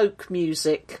fan folk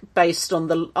music based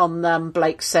on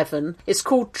Blake Seven. It's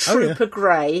called Trooper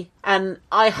Grey, and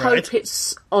I hope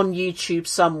it's on YouTube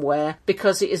somewhere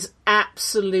because it is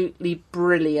absolutely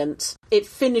brilliant. It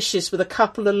finishes with a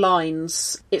couple of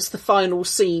lines. It's the final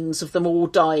scenes of them all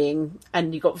dying,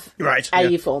 and you got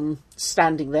Avon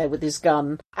standing there with his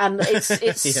gun, and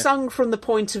it's sung from the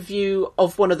point of view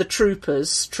of one of the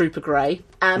troopers, Trooper Grey,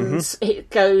 and it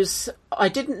goes, I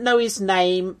didn't know his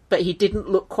name, but he didn't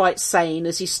look quite sane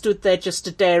as he stood there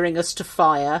just daring us to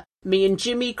fire. Me and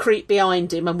Jimmy creeped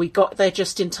behind him and we got there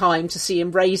just in time to see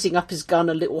him raising up his gun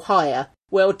a little higher.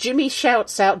 Well, Jimmy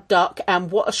shouts out duck,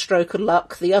 and what a stroke of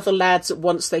luck. The other lads at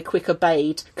once they quick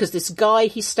obeyed, because this guy,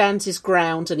 he stands his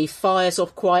ground and he fires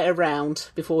off quite a round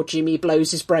before Jimmy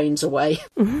blows his brains away.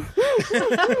 And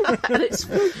it's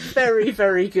very,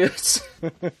 very good.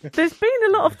 There's been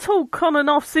a lot of talk on and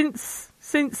off since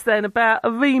then about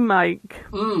a remake.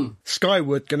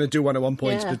 Skyward going to do one at one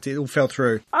point, but it all fell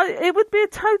through. It would be a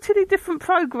totally different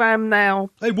programme now.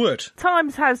 They would.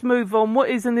 Times has moved on. What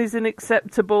is and isn't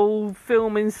acceptable,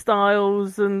 filming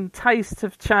styles and tastes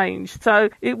have changed. So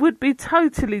it would be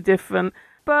totally different.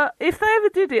 But if they ever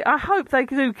did it, I hope they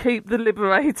do keep the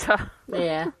Liberator.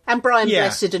 Yeah. And Brian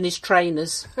Blessed and his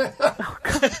trainers.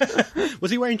 Was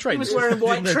he wearing He trainers? was wearing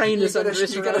white trainers under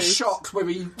his You get a robes. shot where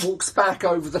he walks back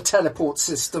over the teleport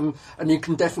system, and you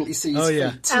can definitely see his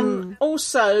feet.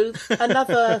 Also,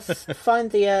 another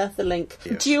find the link.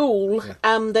 Duel.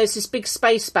 There's this big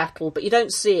space battle, but you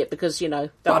don't see it because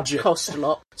that Budget. cost a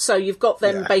lot. So you've got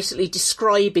them basically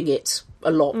describing it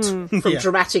a lot from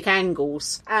dramatic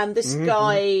angles, and this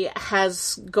guy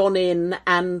has gone in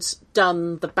and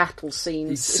done the battle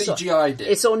scenes. He's CGI'd it.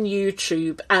 It's on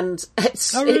YouTube, and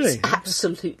it's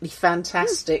absolutely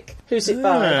fantastic. Who's it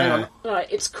by? Hang on. Right,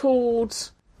 it's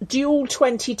called Duel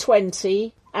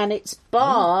 2020, and it's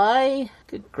by...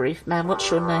 Good grief, man, what's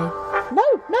your name?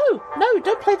 No,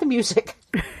 don't play the music.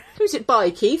 Who's it by,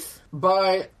 Keith?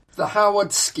 By the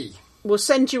Howard Ski. We'll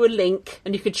send you a link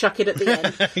and you can chuck it at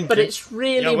the end. But it's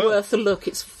really worth a look.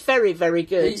 It's very, very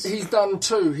good. He's done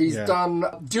two. He's done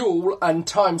Duel and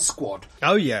Time Squad.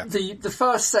 Oh, yeah. The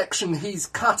first section, he's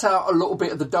cut out a little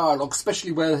bit of the dialogue,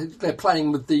 especially where they're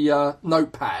playing with the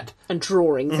notepad. And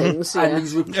drawing things, And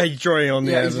yeah. he's drawing on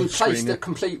the he's replaced screen. it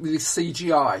completely with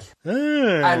CGI. Ah.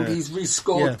 And he's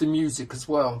rescored the music as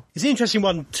well. It's an interesting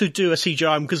one to do a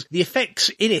CGI because the effects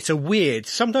in it are weird.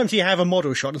 Sometimes you have a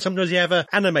model shot and sometimes you have an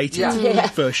animated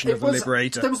version of the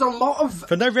Liberator. There was a lot of...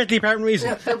 For no readily apparent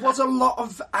reason. Yeah, there was a lot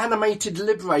of animated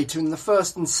Liberator in the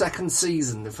first and second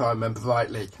season, if I remember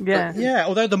rightly. Yeah. Yeah,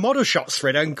 although the model shots for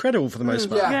it are incredible for the most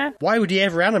part. Yeah. Why would you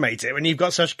ever animate it when you've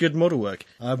got such good model work?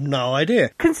 I have no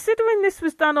idea. Considering this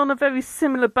was done on a very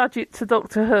similar budget to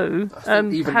Doctor Who,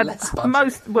 and even had less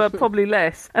budget. probably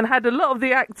less, and had a lot of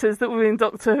the actors that were in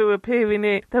Doctor Who appear in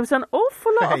it, there was an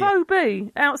awful lot of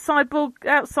OB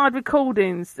outside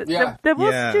recordings. Yeah. There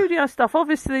was studio stuff.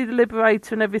 Obviously, the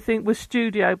Liberator and everything was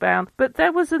studio bound, but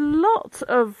there was a lot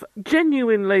of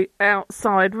genuinely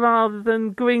outside rather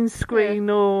than green screen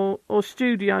or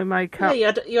studio makeup.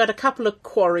 Yeah, you had a couple of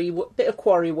bit of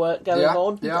quarry work going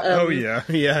on.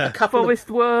 Yeah. A couple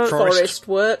Forest work. Forest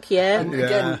work, And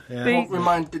again, what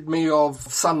reminded me of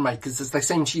Sunmakers is they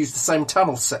seem to use the same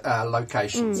tunnel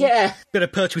locations. Yeah. Bit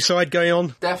of Pertwee Side going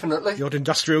on. Definitely. The odd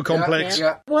industrial complex.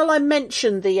 Yeah. Well, I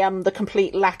mentioned the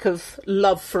complete lack of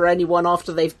love for anyone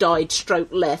after they've died stroke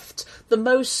left. The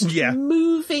most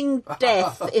moving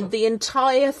death in the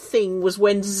entire thing was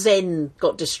when Zen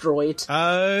got destroyed.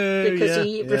 Oh, Because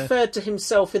he referred to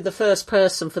himself in the first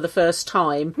person for the first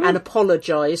time and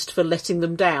apologised for letting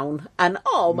them down. And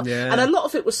and a lot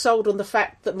of it was sold on the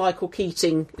fact that Michael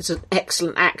Keating is an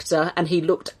excellent actor and he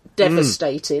looked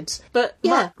devastated. But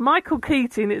yeah. Michael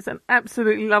Keating is an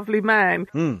absolutely lovely man.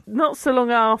 Not so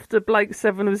long after Blake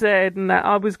 7 was aired and that,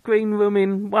 I was green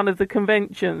rooming one of the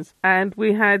conventions, and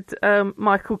we had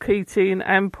Michael Keating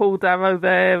and Paul Darrow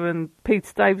there and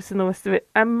Peter Davis and all the rest of it.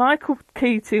 And Michael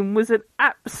Keating was an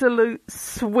absolute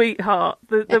sweetheart.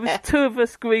 There was two of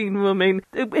us green rooming.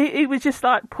 He was just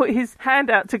like put his hand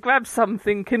out to grab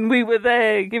something and we were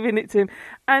there giving it to him.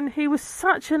 And he was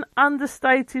such an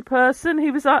understated person.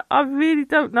 He was like, I really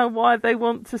don't know why they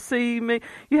want to see me.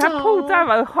 You had Paul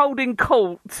Darrow holding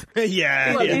court.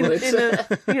 Yeah.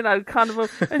 In a, kind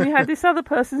of and you had this other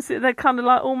person sitting there kind of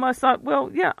like almost like, well,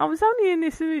 yeah, I was only in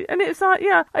this. And it was like,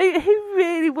 yeah, he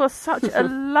really was such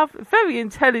a very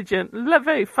intelligent,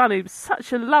 very funny,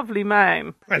 such a lovely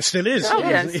man. And still is. Oh,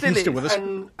 yeah, He's still still is. with us.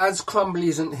 And as Crumbly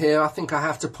isn't here, I think I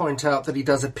have to point out that he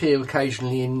does appear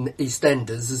occasionally in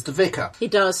EastEnders as the vicar. He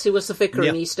does. He was the vicar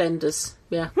in Yeah. EastEnders.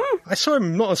 Yeah. I saw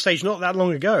him not on stage not that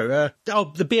long ago.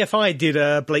 The BFI did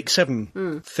a Blake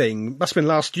 7 thing. Must have been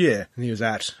last year. And he was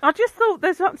at. I just thought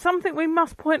there's something we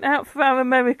must point out for our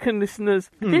American listeners.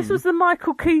 This was the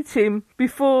Michael Keating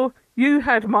before you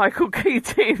had Michael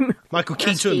Keating. Michael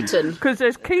That's Keaton. Keaton. Because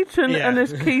there's Keaton Yeah. and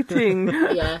there's Keating.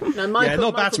 Yeah. No, Michael, not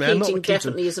Michael Batman, not Keating Keaton.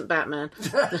 definitely isn't Batman.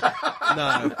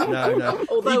 No.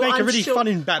 Although He'd make I'm a really sure, fun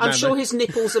in Batman. I'm sure though. his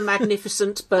nipples are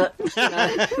magnificent, but, you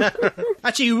know.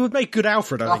 Actually, he would make good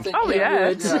Alfred, I think. Oh,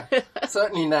 yeah.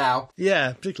 Certainly now.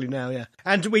 Yeah, particularly now, yeah.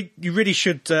 And you really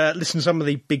should listen to some of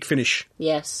the Big Finish,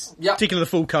 Yes. Yeah. particularly the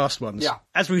full cast ones. Yeah.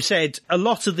 As we said, a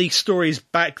lot of these stories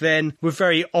back then were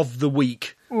very of the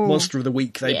week. Monster of the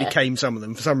Week, they Yeah. became some of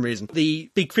them for some reason. The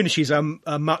Big Finishes are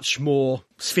much more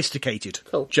sophisticated,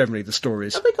 Cool. generally, the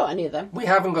stories. Have we got any of them? We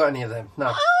haven't got any of them,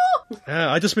 no.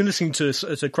 I've just been listening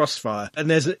to Crossfire, and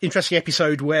there's an interesting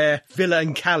episode where Villa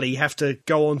and Callie have to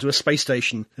go onto a space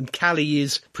station, and Callie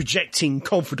is projecting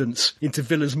confidence into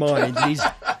Villa's mind, and he's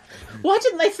Why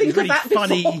didn't they think really of that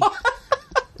funny. before?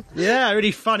 Yeah,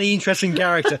 really funny, interesting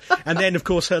character. And then, of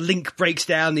course, her link breaks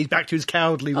down, and he's back to his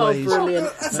cowardly Oh, ways.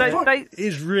 brilliant.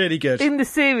 It's really good. In the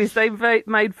series, they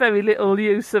made very little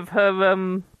use of her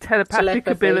telepathic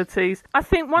Telepathy. abilities. I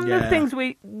think one of the things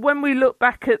when we look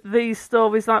back at these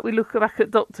stories, like we look back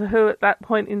at Doctor Who at that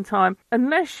point in time,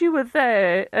 unless you were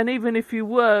there, and even if you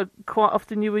were, quite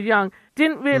often you were young,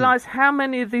 didn't realise how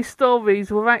many of these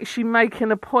stories were actually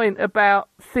making a point about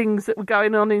things that were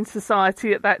going on in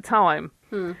society at that time.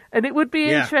 And it would be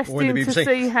Yeah, or interesting in the to BBC.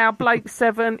 see how Blake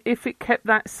 7, if it kept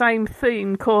that same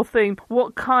core theme,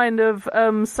 what kind of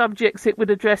subjects it would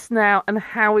address now and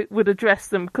how it would address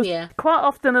them. Because quite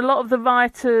often a lot of the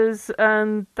writers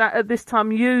and that at this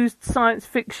time used science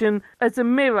fiction as a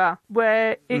mirror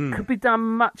where it could be done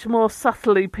much more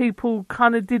subtly. People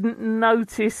kind of didn't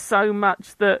notice so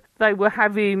much that they were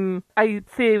having a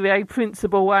theory, a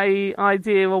principle, a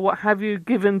idea or what have you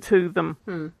given to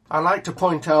them. I like to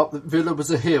point out that Villa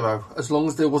was a hero, as long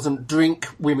as there wasn't drink,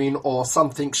 women, or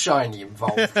something shiny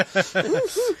involved.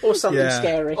 Or something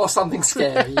scary. Or something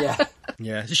scary, yeah.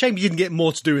 Yeah, it's a shame he didn't get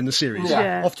more to do in the series.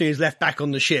 Yeah. Often he's left back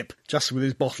on the ship, just with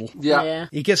his bottle. Yeah.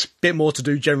 He gets a bit more to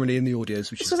do generally in the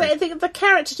audios, which is So good. I think the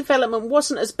character development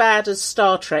wasn't as bad as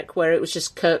Star Trek, where it was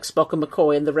just Kirk, Spock, and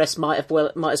McCoy, and the rest might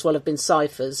as well have been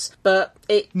ciphers. But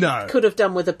it could have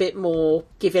done with a bit more,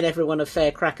 giving everyone a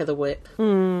fair crack of the whip.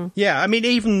 Yeah, I mean,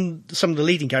 even some of the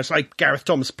leading characters, like Gareth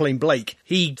Thomas playing Blake,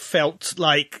 he felt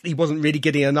like he wasn't really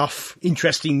getting enough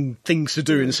interesting things to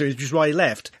do in the series, which is why he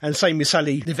left. And same with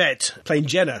Sally Nivette playing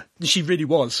Jenna. She really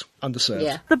was underserved.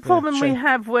 Yeah. The problem we shame.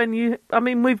 have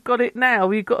we've got it now,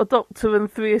 you've got a doctor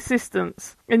and 3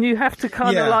 assistants, and you have to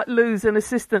kind of like lose an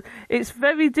assistant. It's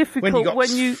very difficult when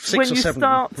you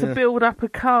start to build up a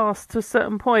cast to a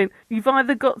certain point. You've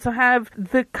either got to have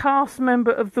the cast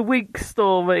member of the week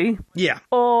story,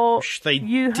 or Which they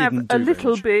you have didn't a do very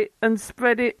little much. bit and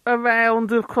spread it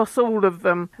around across all of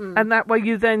them. And that way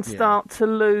you then start to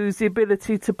lose the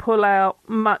ability to pull out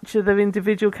much of their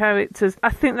individual characters. I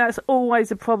think that's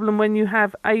always a problem when you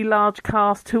have a large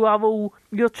cast who are all,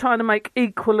 you're trying to make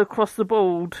equal across the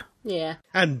board. Yeah.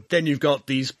 And then you've got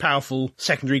these powerful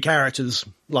secondary characters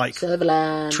like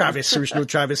Servalan. Travis, original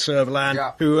Travis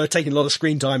Servalan, who are taking a lot of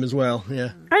screen time as well. Yeah.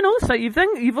 And also,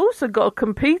 you've also got a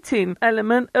competing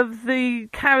element of the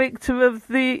character of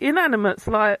the inanimates,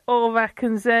 like Aurak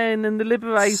and Zen and the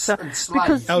Liberator,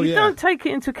 because you don't take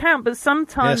it into account. But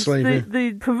sometimes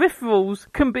the peripherals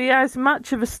can be as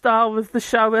much of a star of the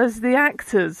show as the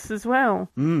actors as well.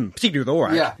 Particularly with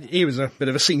Aurak. Yeah. He was a bit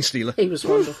of a scene stealer. He was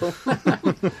wonderful.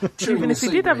 Even if he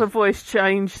did have a voice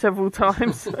change several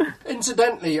times.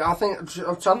 Incidentally, Incidentally, I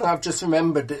think something I've just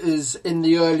remembered is in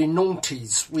the early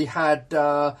noughties we had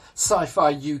Sci-Fi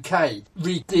UK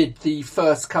redid the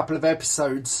first couple of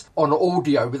episodes on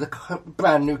audio with a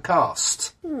brand new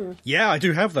cast. Yeah, I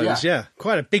do have those, yeah.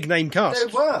 Quite a big name cast.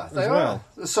 They were. Well.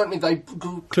 Certainly they...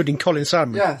 Including Colin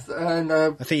Sandman. Yeah, and...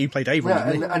 I think he played Avery,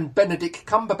 didn't he? And Benedict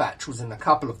Cumberbatch was in a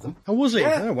couple of them. Oh, was he?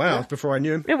 Yeah, oh, wow, before I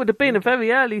knew him. It would have been a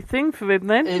very early thing for him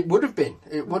then. It would have been.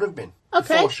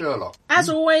 Okay. Before Sherlock. As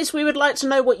always, we would like to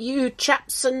know what you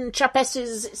chaps and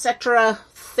chapesses, etc.,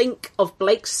 think of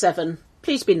Blake's 7.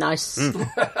 Please be nice,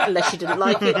 unless you didn't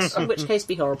like it, in which case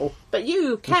be horrible. But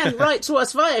you can write to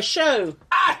us via show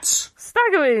at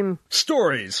Staggering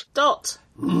Stories.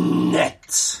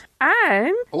 .net.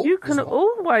 And you can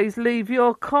always leave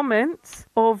your comments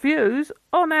or views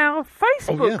on our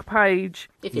Facebook page.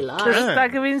 if you like. The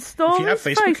Staggering Stories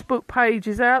Facebook page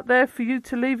is out there for you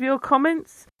to leave your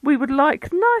comments. We would like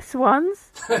nice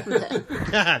ones.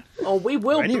 Or we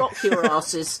will block your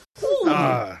asses.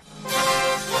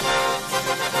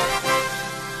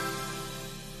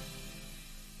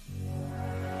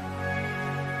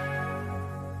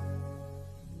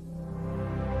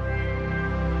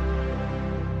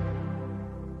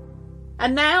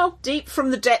 And now, deep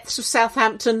from the depths of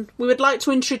Southampton, we would like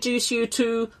to introduce you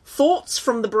to Thoughts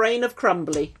from the Brain of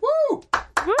Crumbly. Woo!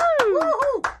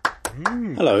 Woo!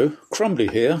 Hello, Crumbly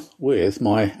here with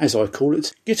my, as I call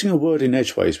it, getting a word in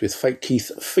edgeways with Fake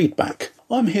Keith feedback.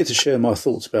 I'm here to share my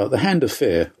thoughts about the Hand of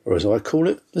Fear, or as I call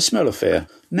it, the Smell of Fear.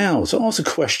 Now, to ask a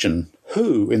question,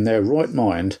 who in their right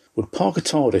mind would park a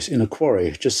TARDIS in a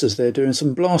quarry just as they're doing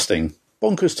some blasting?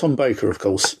 Bonkers Tom Baker, of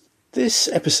course. This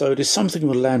episode is something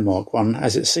of a landmark one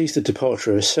as it sees the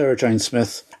departure of Sarah Jane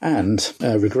Smith and,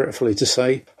 regretfully to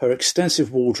say, her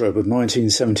extensive wardrobe of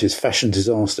 1970s fashion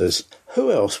disasters.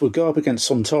 Who else would go up against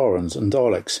Sontarans and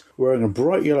Daleks wearing a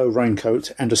bright yellow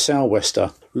raincoat and a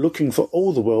sou'wester, looking for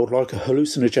all the world like a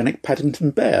hallucinogenic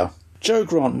Paddington bear? Jo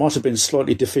Grant might have been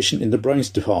slightly deficient in the brains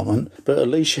department, but at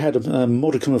least she had a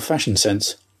modicum of fashion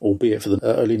sense, albeit for the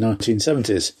early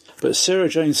 1970s. But Sarah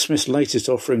Jane Smith's latest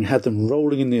offering had them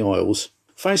rolling in the aisles,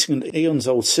 facing an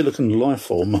eons-old silicon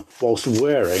lifeform whilst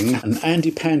wearing an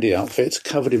Andy Pandy outfit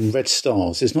covered in red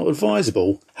stars is not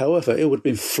advisable. However, it would have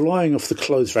been flying off the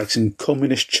clothes racks in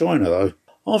communist China, though.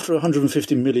 After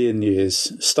 150 million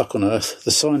years stuck on Earth,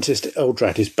 the scientist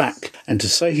Eldrad is back, and to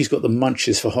say he's got the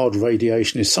munchies for hard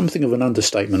radiation is something of an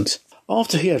understatement.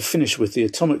 After he had finished with the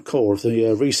atomic core of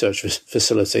the research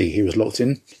facility he was locked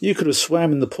in, you could have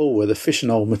swam in the pool where the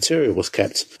fissionol material was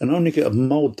kept and only get a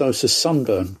mild dose of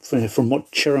sunburn from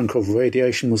what Cherenkov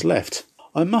radiation was left.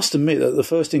 I must admit that the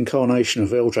first incarnation of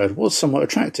Eldrad was somewhat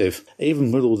attractive,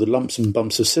 even with all the lumps and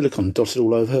bumps of silicon dotted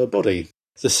all over her body.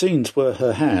 The scenes where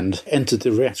her hand entered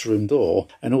the reactor room door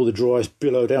and all the dries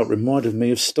billowed out reminded me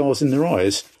of stars in their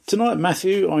eyes. Tonight,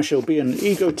 Matthew, I shall be an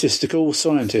egotistical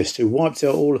scientist who wiped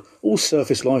out all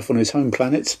surface life on his home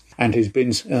planet and who's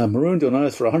been marooned on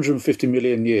Earth for 150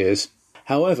 million years.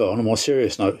 However, on a more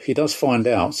serious note, he does find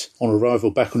out, on arrival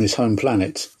back on his home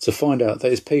planet, to find out that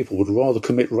his people would rather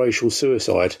commit racial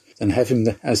suicide than have him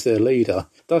as their leader,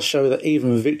 does show that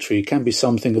even victory can be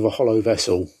something of a hollow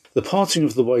vessel. The parting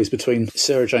of the ways between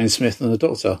Sarah Jane Smith and the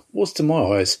Doctor was, to my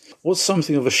eyes,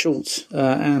 something of a short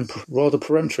and rather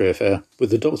peremptory affair, with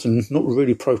the Doctor not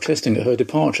really protesting at her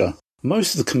departure.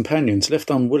 Most of the companions left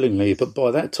unwillingly, but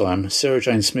by that time Sarah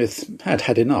Jane Smith had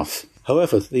had enough.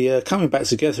 However, the coming back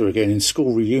together again in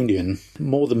school reunion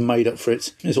more than made up for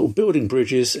it, sort of building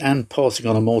bridges and parting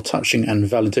on a more touching and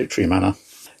valedictory manner.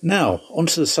 Now,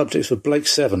 onto the subject of Blake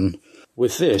 7.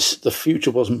 With this, the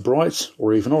future wasn't bright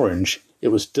or even orange. It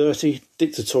was dirty,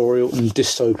 dictatorial and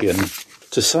dystopian.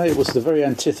 To say it was the very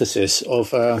antithesis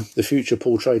of the future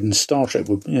portrayed in Star Trek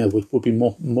would be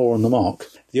more on the mark.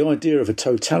 The idea of a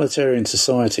totalitarian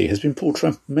society has been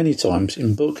portrayed many times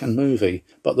in book and movie,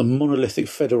 but the monolithic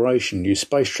Federation used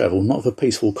space travel not for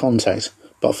peaceful contact,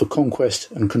 but for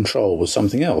conquest and control was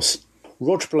something else.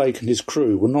 Rog Blake and his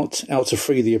crew were not out to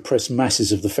free the oppressed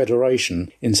masses of the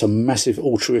Federation in some massive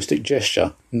altruistic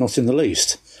gesture, not in the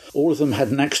least. All of them had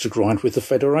an axe to grind with the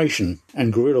Federation,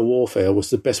 and guerrilla warfare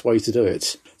was the best way to do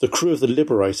it. The crew of the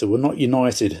Liberator were not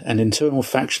united, and internal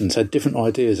factions had different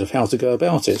ideas of how to go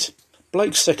about it.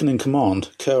 Blake's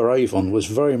second-in-command, Kerr Avon, was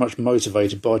very much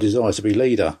motivated by a desire to be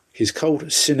leader. His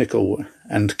cold, cynical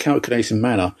and calculating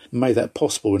manner made that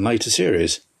possible in later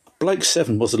series. Blake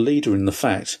 7 was a leader in the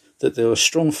fact that there were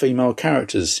strong female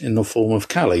characters in the form of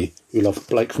Callie, who loved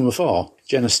Blake from afar,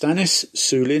 Jenna Stannis,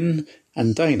 Sulin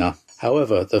and Dana.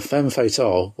 However, the femme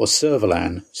fatale was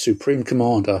Servalan, Supreme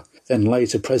Commander, then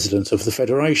later President of the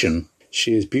Federation.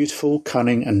 She is beautiful,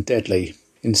 cunning and deadly.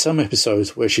 In some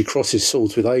episodes where she crosses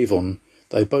swords with Avon,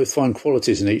 they both find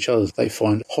qualities in each other they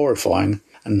find horrifying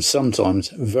and sometimes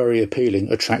very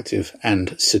appealing, attractive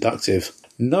and seductive.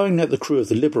 Knowing that the crew of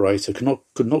the Liberator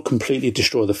could not completely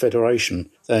destroy the Federation,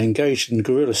 they engaged in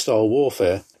guerrilla-style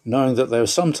warfare, knowing that they are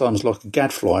sometimes like a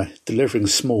gadfly, delivering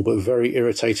small but very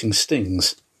irritating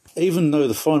stings. Even though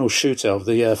the final shootout of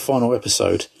the final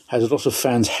episode has a lot of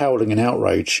fans howling in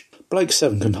outrage, Blake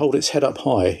 7 can hold its head up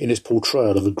high in its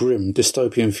portrayal of a grim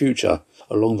dystopian future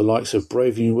along the likes of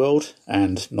Brave New World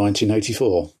and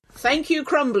 1984. Thank you,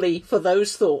 Crumbly, for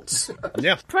those thoughts.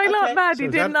 Yeah. Pray like Maddie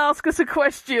didn't ask us a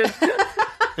question.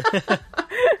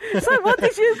 So what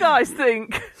did you guys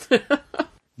think?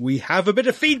 We have a bit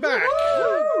of feedback.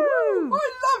 I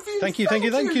love you. Thank you. Thank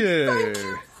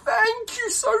you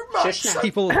so much. Just now.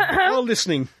 People are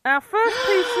listening. Our first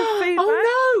piece of feedback.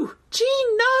 Oh no!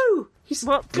 Gene, no! He's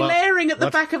What? glaring at the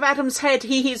What? back of Adam's head.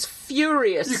 He is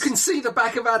furious. You can see the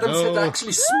back of Adam's head Oh.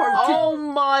 actually smoking. Oh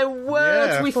my word,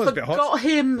 Yeah, I we thought it was a bit hot. forgot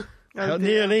him. Not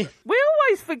nearly. We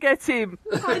always forget him.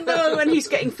 I know, and he's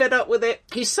getting fed up with it.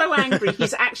 He's so angry,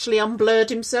 he's actually unblurred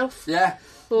himself. Yeah.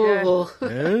 Oh.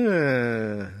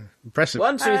 Impressive.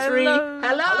 1, 2, 3.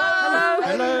 Hello. Hello.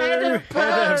 Head of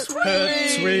Pertwee.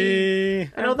 Pertwee.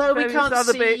 And although we Various can't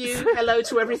other see bits. you, hello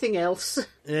to everything else.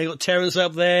 Yeah, we got Terence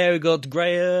up there. We got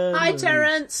Graham. Hi,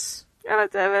 Terence. Hello,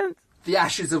 Terence. The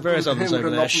ashes of Various others Hilda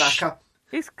over there. Knobknacker.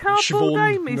 Is Cardboard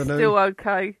Siobhan, Amy no. still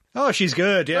okay? Oh, she's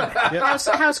good. Yeah. How's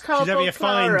Cardboard She's having a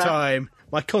fine Clara? time.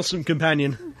 My constant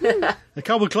companion. The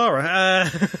Cardboard Clara.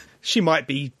 She might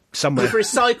be somewhere. You've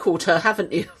recycled her,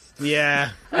 haven't you?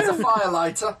 Yeah. As a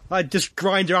firelighter. I just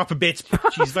grind her up a bit.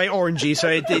 She's very orangey, so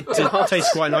it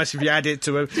tastes quite nice if you add it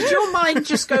to her. Did your mind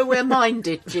just go where mine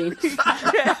did, Jean?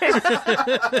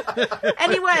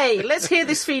 Anyway, let's hear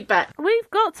this feedback. We've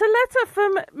got a letter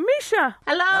from Misha.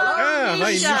 Hello, Ah,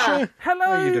 hi, Misha. Misha. How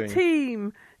are you Hello, doing?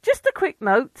 team. Just a quick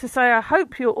note to say I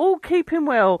hope you're all keeping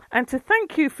well and to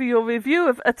thank you for your review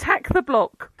of Attack the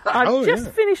Block. I've Oh, just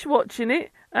yeah. finished watching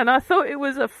it and I thought it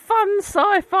was a fun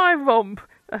sci-fi romp.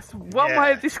 That's one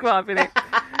way of describing it.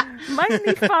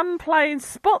 Mainly fun playing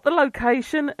Spot the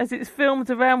Location as it's filmed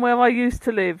around where I used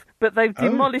to live, but they've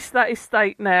demolished that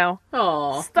estate now.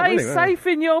 Aw, Stay really? Wow. safe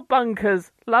in your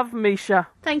bunkers. Love, Misha.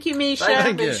 thank you, Misha.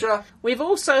 Thank you, you. Misha. We've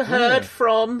also heard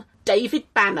from David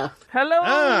Banner. Hello,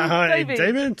 Hi, David.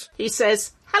 David. He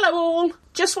says, hello all.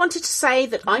 Just wanted to say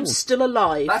that I'm still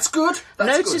alive. That's good.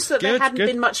 That's Noticed good. that there Good, hadn't good.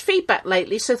 been much feedback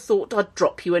lately, so thought I'd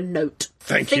drop you a note.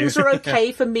 Thank you. Things are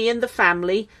okay for me and the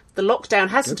family. The lockdown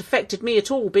hasn't affected me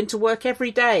at all. Been to work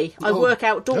every day. I work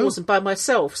outdoors and by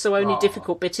myself, so only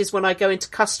difficult bit is when I go into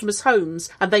customers' homes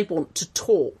and they want to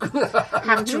talk.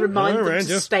 Have to remind them Alright,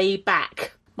 to yeah. stay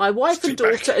back. My wife and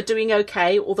Stay daughter back. are doing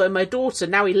okay, although my daughter,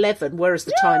 now 11, whereas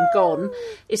the time gone,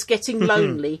 is getting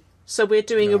lonely. So we're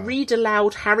doing a read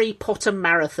aloud Harry Potter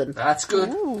marathon. That's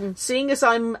good. Seeing as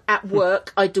I'm at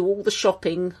work, I do all the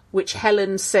shopping, which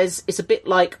Helen says is a bit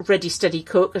like Ready Steady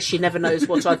Cook, as she never knows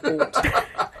what I've bought.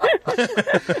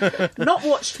 Not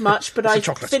watched much, but I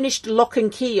chocolate. finished Lock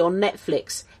and Key on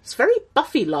Netflix. It's very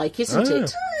Buffy-like, isn't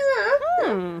it?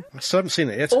 I still haven't seen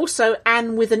it yet. Also,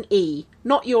 Anne with an E.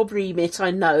 Not your remit,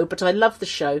 I know, but I love the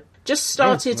show. Just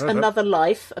started Another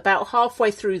Life, about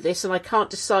halfway through this, and I can't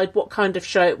decide what kind of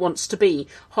show it wants to be.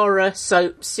 Horror,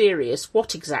 soap, serious,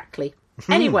 what exactly?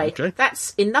 Anyway, okay.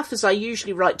 that's enough as I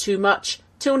usually write too much.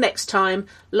 Till next time,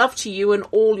 love to you and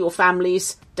all your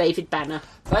families, David Banner.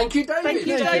 Thank you, David. Thank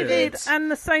you, Thank you. David.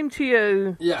 And the same to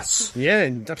you. Yes. Yeah,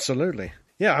 absolutely.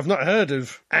 Yeah, I've not heard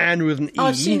of Anne with an E.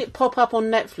 I've seen it pop up on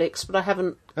Netflix, but I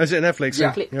haven't Is it Netflix?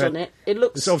 Yeah. clicked Yeah. on it. It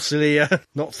looks... It's obviously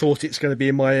not thought it's going to be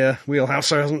in my wheelhouse,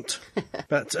 so I hasn't.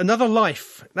 But Another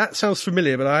Life, that sounds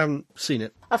familiar, but I haven't seen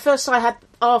it. At first I had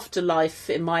Afterlife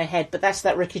in my head, but that's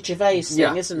that Ricky Gervais thing,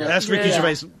 Yeah. isn't it? That's Ricky Yeah.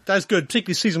 Gervais. That's good,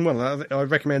 particularly season 1. I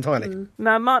recommend highly.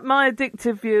 No, my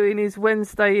addictive viewing is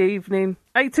Wednesday evening.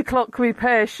 8 o'clock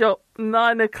repair shop,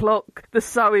 9 o'clock the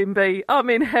sewing bee. I'm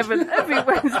in heaven every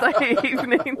Wednesday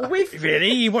evening. We've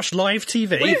Really? You watch live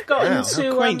TV? We've got Wow, how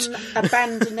into quaint.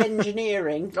 abandoned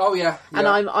engineering, Oh, yeah. and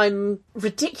I'm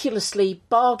ridiculously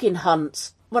bargain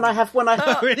hunt. When I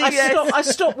really? I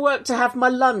stop work to have my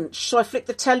lunch, so I flick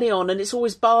the telly on, and it's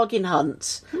always bargain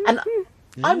hunt. And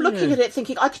I'm looking at it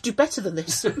thinking I could do better than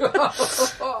this.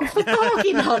 The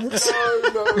bargain hunt.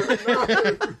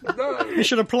 No. You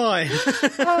should apply.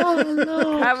 Oh,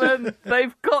 no. Karen,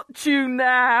 they've got you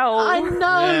now. I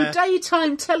know, Yeah.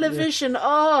 daytime television.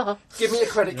 Oh, Give me a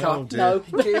credit card. dear. no.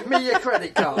 Give me a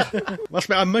credit card. Must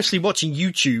admit, I'm mostly watching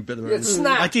YouTube at the moment.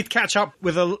 Snap. I did catch up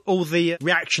with all the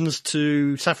reactions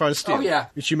to Sapphire and Steel. Oh, yeah.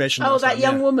 Which you mentioned. Oh, last that time,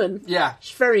 young yeah. woman. Yeah.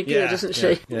 She's very good, Yeah, isn't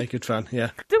yeah, she? Yeah, good fun, yeah.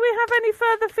 Do we have any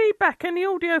further feedback? Any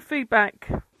audio feedback?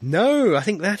 No, I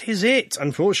think that is it,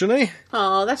 unfortunately.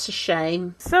 Oh, that's a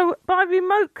shame. So, by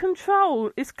remote control,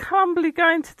 is Crumbly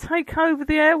going to take over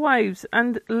the airwaves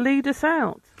and lead us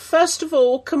out? First of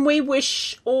all, can we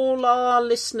wish all our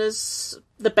listeners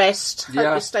the best? Hope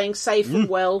Yeah. you're staying safe and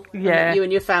well. And Yeah. that you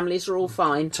and your families are all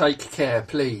fine. Take care,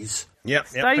 please. Yep,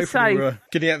 Stay hopefully safe. we're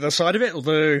getting out the other side of it,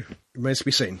 although it remains to be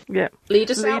seen. Yeah.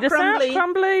 Lead us out, Lead us Crumbly. out,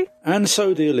 Crumbly. And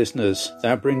so, dear listeners,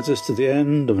 that brings us to the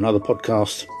end of another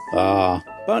podcast.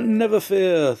 But never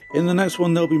fear, in the next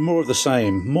one there'll be more of the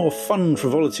same. More fun,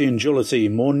 frivolity and jollity,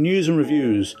 more news and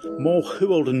reviews, more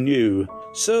who old and new.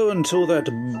 So until that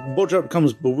Bodger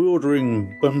comes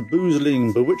bewildering,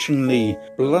 bamboozling, bewitchingly,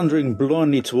 blundering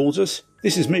blindly towards us,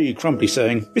 this is me, Crumbly,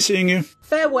 saying, be seeing you.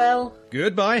 Farewell.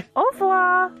 Goodbye. Au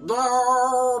revoir.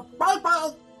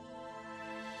 Bye-bye.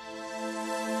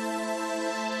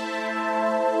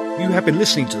 You have been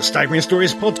listening to the Staggering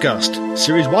Stories podcast,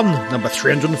 Series 1, number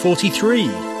 343,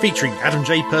 featuring Adam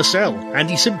J. Purcell,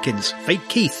 Andy Simpkins, Fake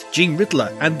Keith, Gene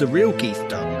Riddler, and The Real Keith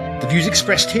Dunn. The views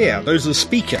expressed here are those of the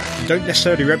speaker and don't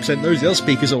necessarily represent those of the other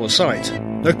speakers or the site.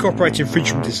 No copyright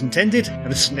infringement is intended,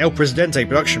 and this is an El Presidente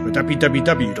production for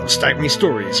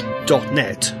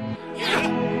www.staggeringstories.net.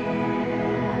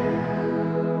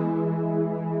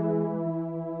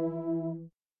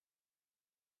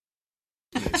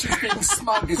 She's being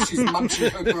smug as she's munching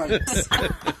her grapes.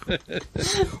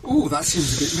 Ooh, that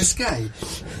seems a bit risque.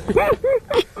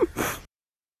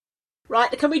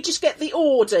 Right, can we just get the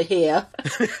order here?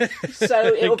 So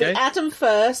it'll be Okay. Adam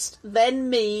first, then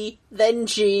me, then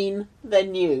Jean,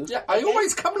 then you. Yeah, I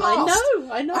always come last.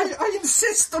 I know. I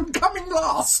insist on coming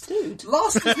last. Dude.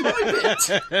 Last is my bit.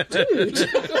 Dude.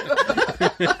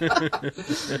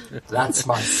 That's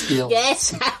my skill.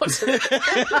 Get out.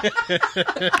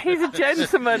 He's a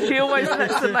gentleman. He always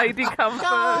lets the lady come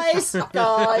first.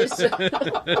 Guys.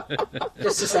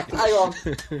 Just a second, hang on.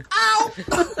 Ow!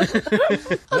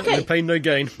 No Okay, pain, no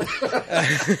gain.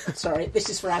 sorry, this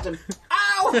is for Adam.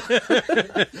 Ow!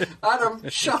 Adam,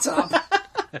 shut up.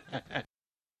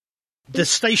 The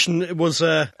station was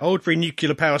Oldbury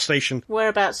Nuclear Power Station,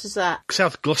 Whereabouts is that?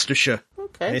 South Gloucestershire.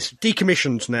 Okay. It's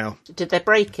decommissioned now. Did they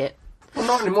break it? Well,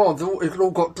 not anymore. It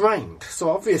all got drained, so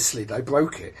obviously they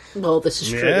broke it. Well, this is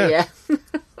true, Yeah. yeah.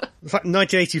 It's like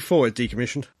 1984 it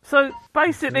decommissioned. So,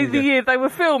 basically, the year they were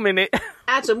filming it.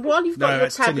 Adam, while you've got No, your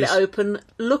it's 10 tablet years. open,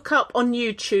 look up on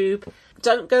YouTube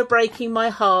Don't Go Breaking My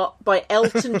Heart by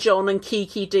Elton John and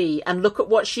Kiki D, and look at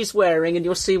what she's wearing and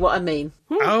you'll see what I mean.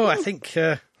 Oh, I think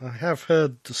I have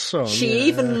heard the song. She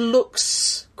even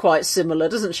looks quite similar,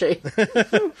 doesn't she?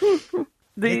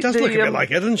 It does look a bit like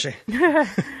her, doesn't she?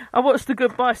 I watched the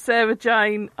Goodbye Sarah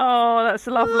Jane. Oh, that's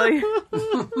lovely.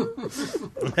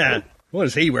 What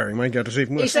is he wearing? My God, it's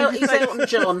even worse. He's Elton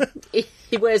John.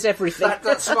 He wears everything.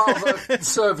 That's rather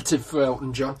conservative for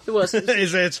Elton John. It was.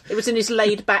 Is it? It was in his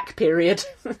laid back period.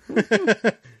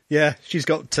 Yeah, she's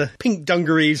got pink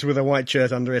dungarees with a white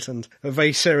shirt under it and a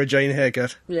very Sarah Jane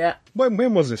haircut. Yeah. When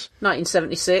was this?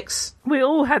 1976. We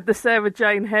all had the Sarah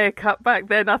Jane haircut back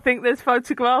then. I think there's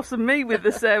photographs of me with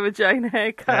the Sarah Jane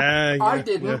haircut. Yeah, I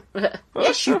didn't. yeah.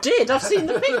 Yes, you did. I've seen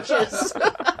the pictures.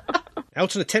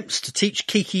 Elton attempts to teach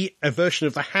Kiki a version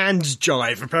of the hands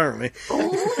jive, apparently. Well,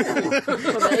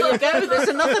 there you go. There's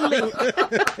another link.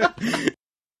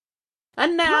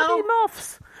 And now... Bloody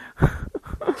moths.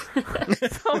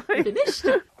 Sorry. Finished.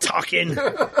 Talking.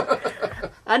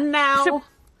 And now...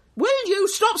 Will you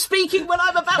stop speaking when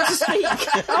I'm about to speak?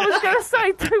 I was going to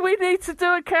say, do we need to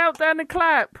do a countdown and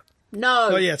clap? No.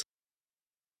 Oh, yes.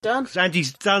 Done.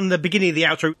 Andy's done the beginning of the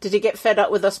outro. Did he get fed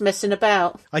up with us messing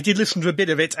about? I did listen to a bit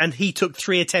of it, and he took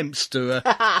 3 attempts to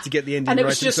get the ending And it right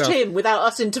was just himself. him without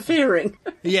us interfering.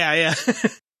 Yeah.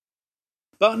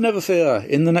 But never fear,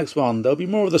 in the next one there'll be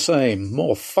more of the same,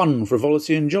 more fun,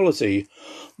 frivolity and jollity,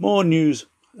 more news,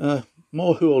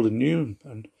 more who old and new,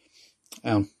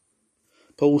 and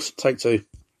pause, take 2.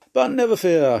 But never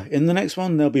fear, in the next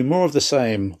one there'll be more of the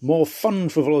same, more fun,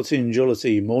 frivolity and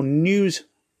jollity, more news,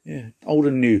 old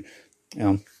and new,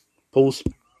 pause,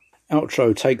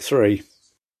 outro, take 3.